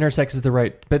know if intersex is the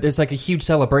right, but there's like a huge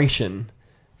celebration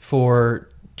for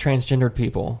transgendered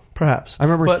people. Perhaps. I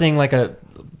remember But seeing like a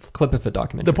clip of a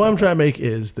documentary. the point I'm trying to make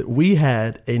is that we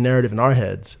had a narrative in our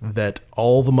heads that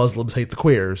all the Muslims hate the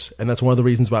queers, and that's one of the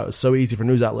reasons why it was so easy for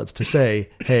news outlets to say,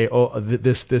 "Hey,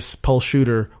 this Pulse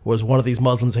shooter was one of these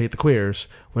Muslims hate the queers."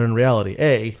 When in reality,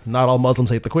 A, not all Muslims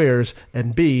hate the queers,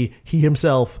 and B, he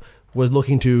himself was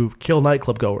looking to kill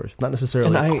nightclub goers, not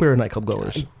necessarily queer nightclub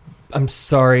goers. I'm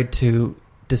sorry to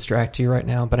distract you right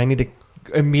now, but I need to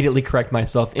immediately correct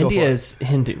myself. Go India for it. is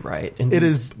Hindu, right? It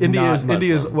is India's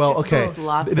well, It's okay. both.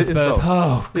 Lots It of is Both. both.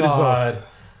 Oh It is both. God!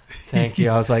 Thank you.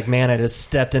 I was like, man, I just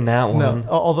stepped in that one. No,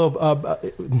 although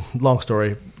long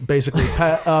story. Basically,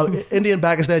 India and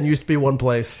Pakistan used to be one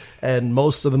place, and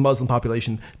most of the Muslim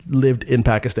population lived in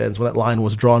Pakistan. So when that line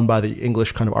was drawn by the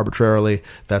English kind of arbitrarily,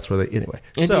 that's where they anyway.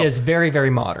 India So is very,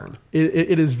 very modern.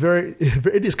 it is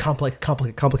it is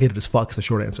complicated as fuck. Is the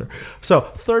short answer. So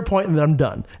third point, and then I'm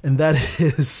done, and that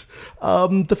is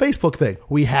the Facebook thing.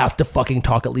 We have to fucking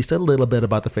talk at least a little bit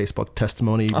about the Facebook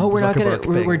testimony. Oh, we're not Zuckerberg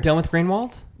gonna. thing. We're done with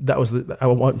Greenwald. That was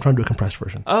I'm trying to do a compressed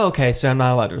version. Oh, okay. So I'm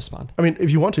not allowed to respond. I mean, if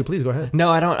you want to, please go ahead. No,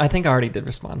 I don't. I think I already did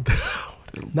respond.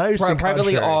 Now you're speaking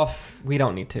Privately contrary. off. We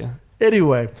don't need to.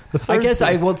 Anyway, the third I guess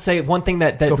thing- I will say one thing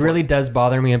that Go for really it. does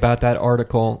bother me about that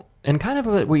article, and kind of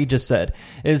what you just said,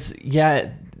 is he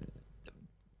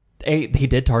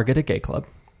did target a gay club.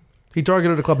 He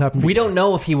targeted a club. Happened. We don't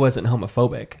know if he wasn't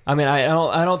homophobic. I mean, I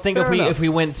don't think Fair enough. if we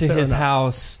went to Fair his enough.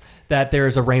 house that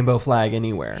there's a rainbow flag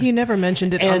anywhere. He never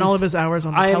mentioned it on And all of his hours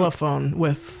on the I'm- telephone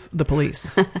with the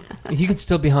police. You could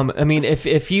still be homo. I mean,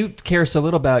 if you care so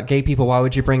little about gay people, why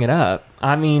would you bring it up?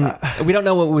 I mean, we don't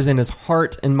know what was in his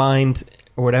heart and mind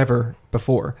or whatever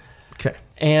before. Okay.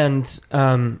 And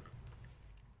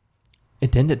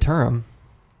it didn't deter him.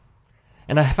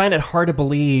 and I find it hard to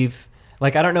believe.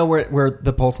 Like, I don't know where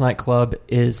the Pulse nightclub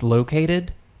is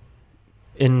located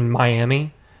in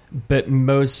Miami, but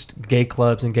most gay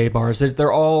clubs and gay bars,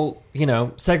 they're all,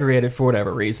 segregated for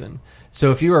whatever reason.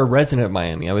 So if you were a resident of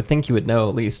Miami, I would think you would know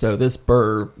at least, this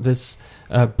borough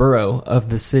of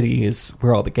the city is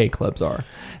where all the gay clubs are.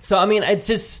 So, I mean, I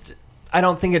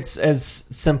don't think it's as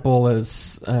simple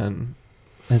as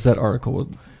that article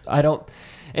would.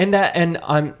 And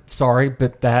I'm sorry,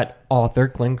 but that author,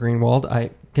 Glenn Greenwald,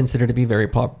 I consider to be very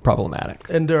problematic.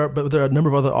 And there are a number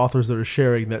of other authors that are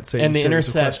sharing that same and the series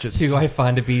of Intercept questions. too, I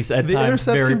find to be at The times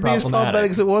Intercept very can be as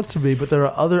problematic as it wants to be, but there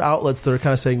are other outlets that are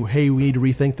kind of saying, "Hey, we need to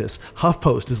rethink this."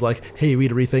 HuffPost is like, "Hey, we need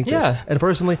to rethink Yeah. this." And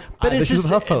personally, But I it's think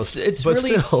just with HuffPost. it's but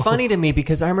really still. funny to me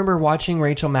because I remember watching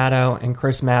Rachel Maddow and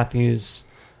Chris Matthews,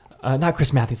 not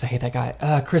Chris Matthews, I hate that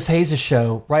guy, Chris Hayes'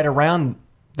 show right around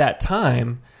that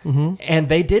time. Mm-hmm. And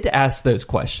they did ask those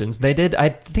questions. They did. I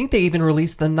think they even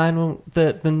released the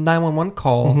 911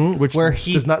 call, which where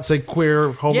he does not say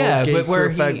queer, homo, gay, but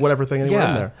where queer, fag, whatever thing anywhere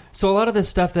in there. So a lot of the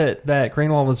stuff that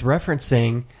Greenwald was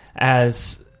referencing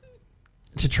as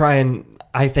to try and,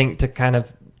 I think, to kind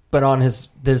of put on his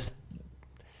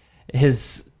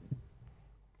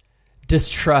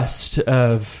distrust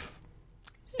of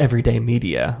everyday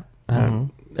media,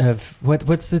 of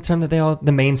what's the term that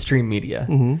the mainstream media.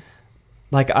 Mm-hmm.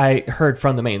 Like, I heard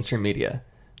from the mainstream media.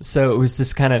 So it was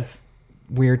just kind of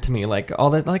weird to me. Like,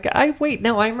 all that, like, I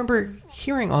remember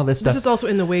hearing all this stuff. This is also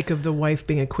in the wake of the wife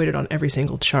being acquitted on every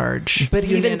single charge. But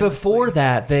even before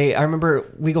that, I remember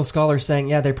legal scholars saying,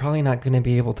 yeah, they're probably not going to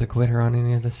be able to acquit her on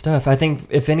any of this stuff. I think,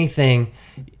 if anything,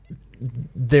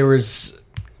 there was,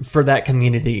 for that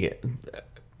community,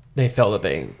 they felt that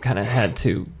they kind of had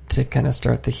to kind of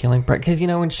start the healing part. Because,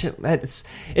 when shit,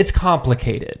 it's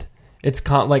complicated. I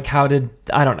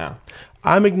don't know.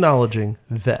 I'm acknowledging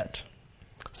that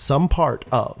some part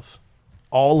of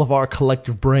all of our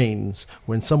collective brains,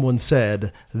 when someone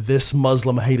said, "This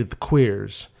Muslim hated the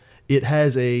queers," it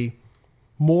has a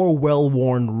more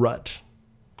well-worn rut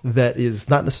that is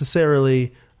not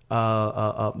necessarily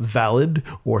valid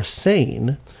or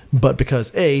sane, but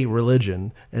because A,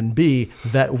 religion, and B,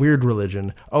 that weird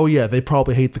religion, oh yeah, they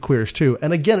probably hate the queers too.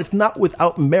 And again, it's not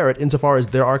without merit insofar as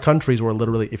there are countries where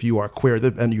literally if you are queer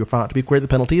and you're found to be queer, the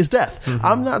penalty is death. Mm-hmm.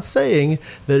 I'm not saying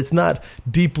that it's not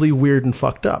deeply weird and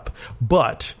fucked up,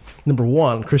 but number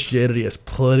one, Christianity has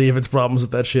plenty of its problems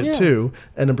with that shit too.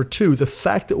 And number two, the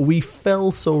fact that we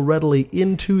fell so readily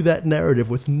into that narrative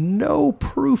with no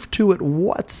proof to it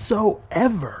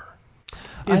whatsoever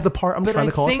is the part I'm trying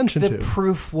to call attention to. The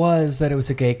proof was that it was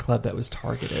a gay club that was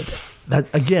targeted. That,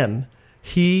 again,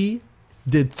 he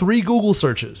did 3 Google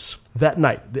searches that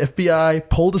night. The FBI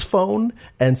pulled his phone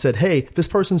and said, "Hey, this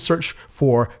person searched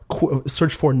for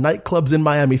nightclubs in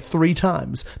Miami 3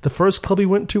 times." The first club he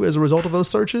went to as a result of those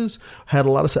searches had a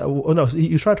lot of...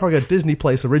 he was trying to target a Disney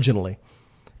place originally.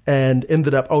 And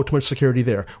ended up, too much security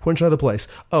there. Went to another place.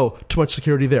 Too much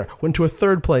security there. Went to a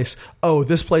third place.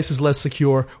 This place is less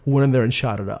secure. Went in there and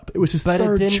shot it up. It was his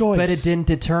third choice. But it didn't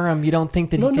deter him. You don't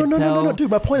think that he could tell? No, dude.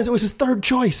 My point is, it was his third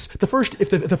choice. If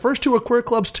the first 2 were queer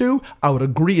clubs too, I would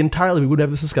agree entirely. We wouldn't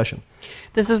have this discussion.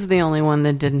 This was the only one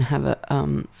that didn't have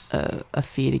a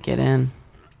fee to get in.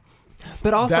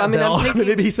 But also, I'm thinking...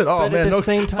 maybe he said, "Oh, man, no,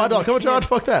 same time, $5. Come on, John,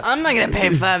 fuck that." I'm not going to pay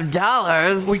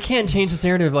 $5. We can't change this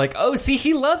narrative like, see,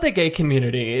 he loved the gay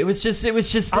community. It was just...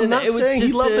 I'm not saying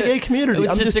he loved the gay community. It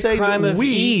was I'm just a saying crime of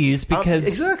ease because...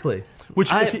 exactly.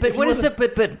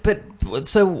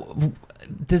 So...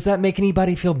 Does that make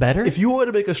anybody feel better? If you were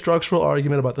to make a structural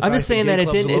argument about the I'm fact just saying that it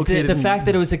didn't. The fact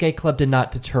that it was a gay club did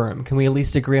not deter him. Can we at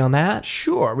least agree on that?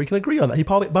 Sure, we can agree on that.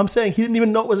 But I'm saying he didn't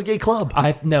even know it was a gay club.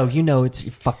 No, it's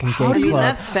a fucking gay club.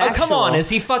 That's factual. Come on, is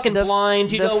he fucking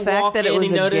blind? fact that it was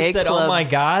and a notice gay that, club- oh my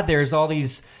god, there's all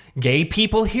these gay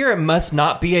people here. It must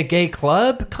not be a gay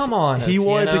club. Come on, he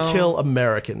wanted to kill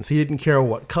Americans. He didn't care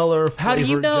what color, flavor, How do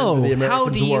you know? gender the Americans How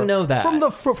do you were. know that?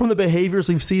 From the behaviors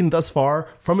we've seen thus far,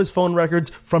 from his phone records,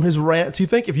 from his rants. You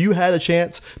think if you had a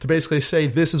chance to basically say,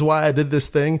 "This is why I did this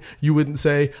thing," you wouldn't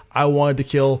say, "I wanted to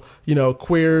kill,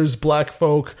 queers, black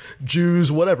folk,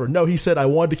 Jews, whatever." No, he said, "I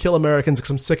wanted to kill Americans because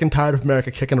I'm sick and tired of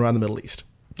America kicking around the Middle East."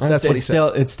 That's what he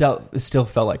said. It still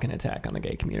felt like an attack on the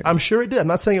gay community. I'm sure it did. I'm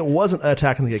not saying it wasn't an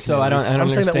attack on the gay community. So I don't I'm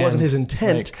saying that understand, wasn't his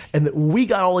intent, and that we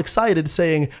got all excited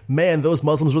saying, "Man, those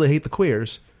Muslims really hate the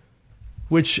queers,"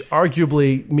 which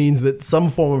arguably means that some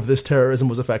form of this terrorism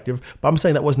was effective. But I'm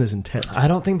saying that wasn't his intent. I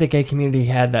don't think the gay community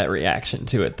had that reaction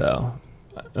to it, though.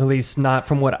 At least not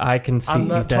from what I can see. I'm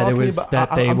not that it was talking about,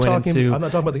 that they I'm went talking, into. I'm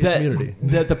not talking about the gay community.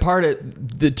 The part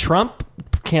of the Trump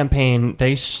campaign,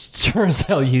 they sure as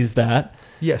hell used that.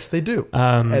 Yes, they do.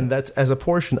 And that's as a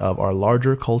portion of our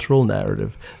larger cultural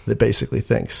narrative that basically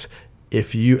thinks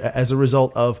if you, as a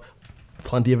result of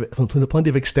plenty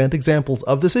of extant examples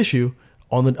of this issue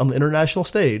on the international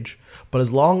stage, but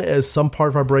as long as some part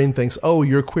of our brain thinks, oh,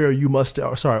 you're queer, you must,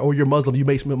 or you're Muslim, you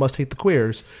must hate the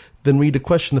queers, then we need to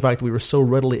question the fact that we were so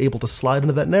readily able to slide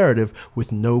into that narrative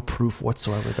with no proof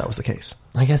whatsoever that was the case.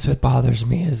 I guess what bothers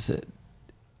me is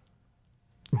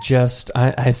just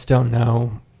I just don't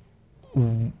know.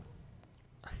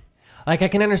 Like I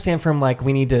can understand from like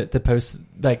we need to post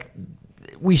like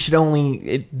we should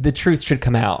only the truth should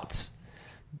come out,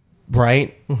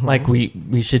 right? Mm-hmm. Like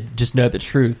we should just know the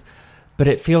truth, but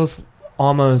it feels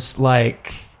almost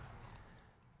like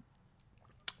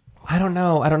I don't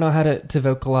know how to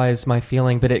vocalize my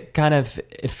feeling, but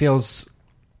it feels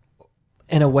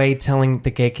in a way telling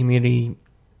the gay community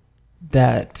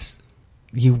that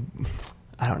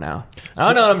I don't know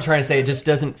what I'm trying to say. It just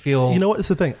doesn't feel... You know what? It's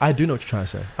the thing. I do know what you're trying to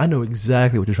say. I know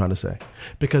exactly what you're trying to say.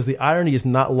 Because the irony is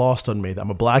not lost on me that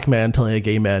I'm a black man telling a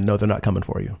gay man, no, they're not coming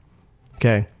for you.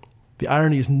 Okay? The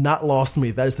irony is not lost on me.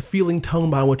 That is the feeling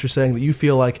tone behind what you're saying, that you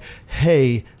feel like,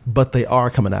 hey, but they are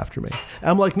coming after me.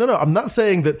 And I'm like, no, I'm not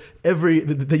saying that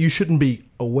that you shouldn't be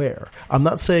aware. I'm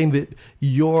not saying that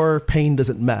your pain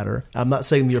doesn't matter. I'm not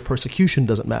saying that your persecution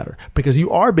doesn't matter, because you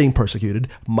are being persecuted,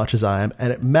 much as I am,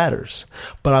 and it matters.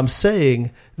 But I'm saying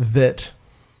that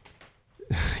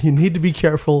you need to be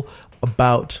careful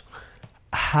about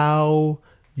how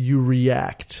you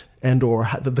react and or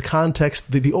the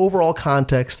context, the overall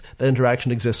context that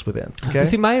interaction exists within. Okay.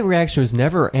 See, my reaction was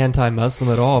never anti-Muslim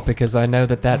at all, because I know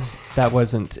that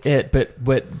wasn't it. But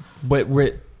what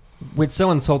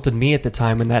so insulted me at the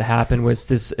time when that happened was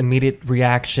this immediate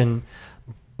reaction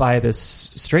by this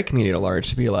straight community at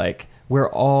large to be like, we're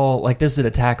all like, this is an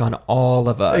attack on all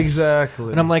of us.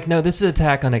 Exactly. And I'm like, no, this is an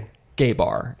attack on a gay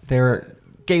bar. There are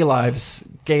gay lives,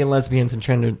 gay and lesbians and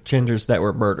transgenders that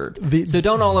were murdered. So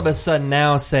don't all of a sudden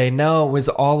now say, no, it was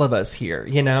all of us here,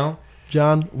 you know?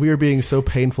 John, we are being so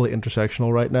painfully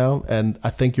intersectional right now, and I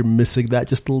think you're missing that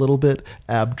just a little bit.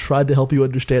 Ab tried to help you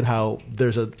understand how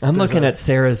I'm looking at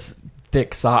Sarah's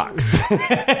thick socks.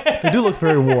 They do look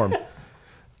very warm.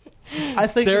 I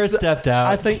think Sarah stepped out.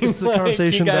 I think this is a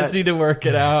conversation you guys need to work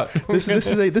it out. This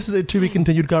is a to be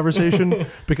continued conversation,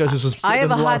 because I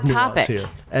have a lot hot of nuance topic here,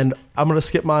 and I'm going to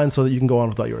skip mine so that you can go on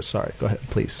without yours. Sorry, go ahead,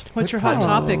 please. What's your hot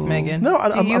topic, Megan? No,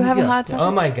 Do you have a hot topic?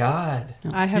 Oh my God.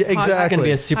 I have Yeah, exactly. It's going to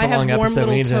be a super I have long warm episode.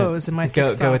 little We need to toes in my thick go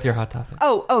with socks. your hot topic.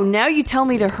 Oh, now you tell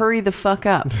me to hurry the fuck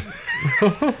up.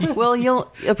 Well, you'll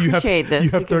appreciate this. you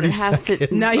have because 30 it has to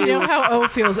seconds. Now you know how O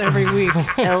feels every week.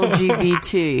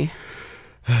 LGBT.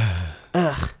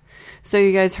 Ugh. So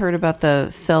you guys heard about the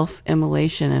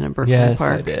self-immolation in a Brooklyn Yes,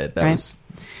 park? I did. That right? was...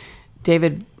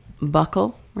 David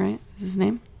Buckle, right? Is his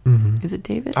name? Mm-hmm. Is it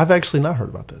David? I've actually not heard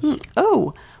about this.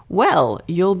 Oh, well,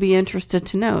 you'll be interested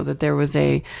to know that there was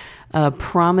a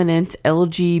prominent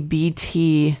LGBT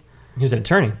He was an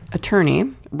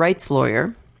attorney. rights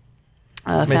lawyer,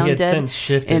 But he found had dead since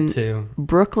shifted in to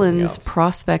Brooklyn's something else.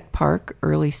 Prospect Park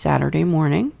early Saturday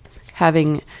morning,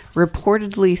 having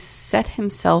reportedly set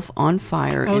himself on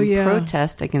fire in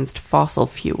protest against fossil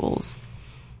fuels.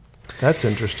 That's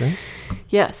interesting.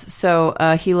 Yes, so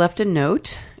he left a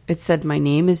note. It said, "My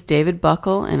name is David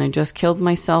Buckle, and I just killed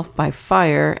myself by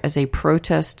fire as a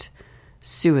protest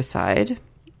suicide."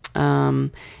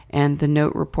 And the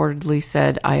note reportedly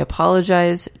said, "I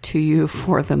apologize to you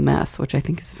for the mess," which I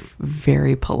think is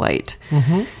very polite.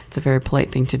 Mm-hmm. It's a very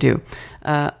polite thing to do.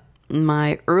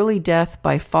 "My early death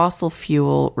by fossil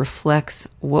fuel reflects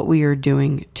what we are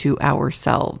doing to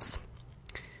ourselves."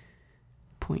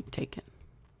 Point taken.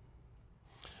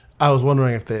 I was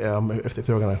wondering if they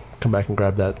were going to come back and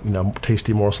grab that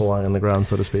tasty morsel lying on the ground,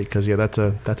 so to speak, because that's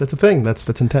a thing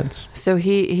that's intense. So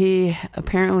he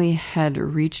apparently had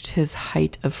reached his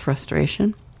height of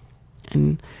frustration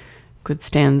and could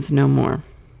stand no more.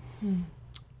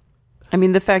 I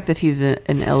mean, the fact that he's a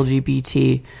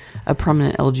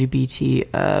prominent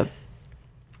LGBT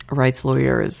rights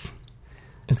lawyer is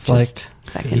It's just like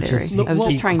secondary. he I was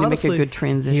just trying to honestly, make a good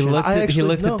transition. he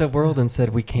looked no. at the world and said,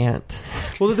 "We can't."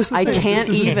 Well, this is the I thing. can't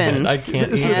even, I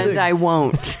can't This is the and thing. I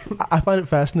won't. I find it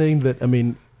fascinating that,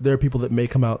 there are people that may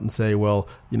come out and say, well,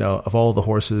 of all the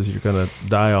horses you're going to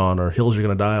die on, or hills you're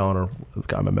going to die on, or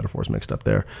got my metaphors mixed up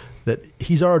there, that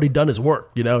he's already done his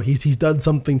work. He's done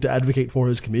something to advocate for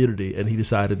his community, and he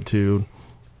decided to,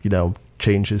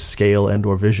 change his scale and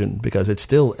or vision, because it's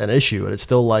still an issue, and it's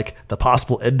still like the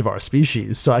possible end of our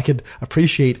species. So I could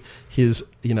appreciate his,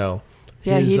 Yeah,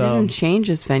 he didn't change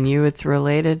his venue. It's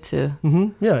related to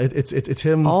Yeah, it's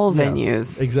him. all yeah,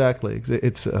 venues. exactly.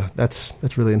 It's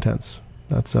that's really intense.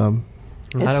 That's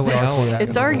Not a way out.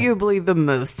 It's arguably the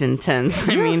most intense.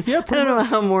 I mean, yeah, I pretty don't know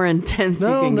how more intense you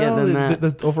can get than that.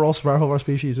 The overall survival of our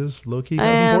species is low key And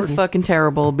important. it's fucking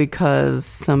terrible because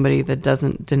somebody that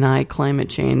doesn't deny climate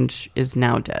change is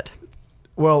now dead.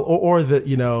 Well, or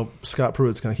that Scott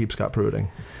Pruitt's going to keep Scott Pruitting.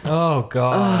 Oh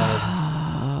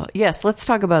God. Yes, let's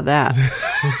talk about that.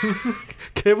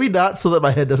 Can we not, so that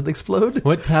my head doesn't explode?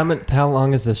 What time? How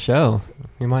long is this show?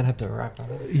 We might have to wrap up.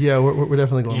 Yeah, we're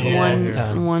definitely going. Yeah, long. it's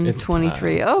time. 1:23. It's time.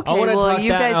 I Okay, wanna well, talk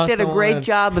you that, guys did a also great wanna-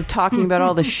 job of talking about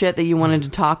all the shit that you wanted to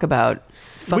talk about.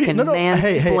 Fucking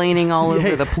mansplaining all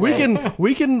over the place.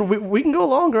 We can go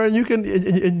longer, and we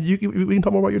can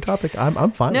talk more about your topic.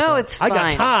 I'm fine. No, with that. it's I got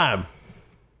fine. time.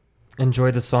 Enjoy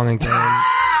the song again.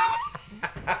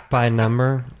 By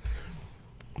number.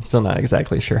 I'm still not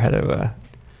exactly sure how to.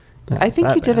 I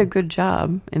think you did a good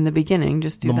job in the beginning.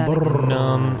 Just do that.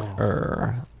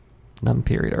 Num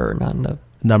period non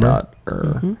Number. dot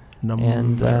Number.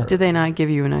 and Did they not give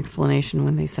you an explanation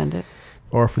when they send it?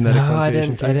 Or phonetic no, I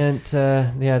pronunciation.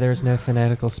 didn't. Yeah, there's no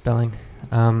phonetical spelling.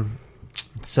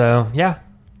 So yeah,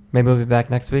 maybe we'll be back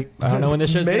next week. I don't know when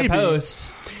this show's Maybe. gonna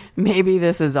post. Maybe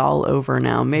this is all over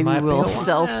now. Maybe Might be we'll a while.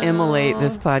 self-immolate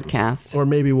this podcast. Or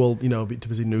maybe we'll be too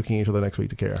busy nuking each other next week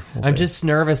to care. We'll I'm see. just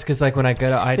nervous because like when I go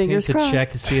to iTunes Fingers to crossed. check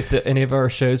to see if any of our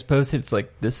shows posted, it's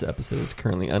like this episode is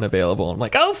currently unavailable. I'm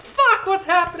like, oh fuck, what's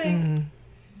happening?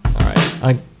 All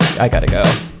right, I gotta go.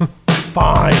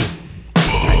 fine.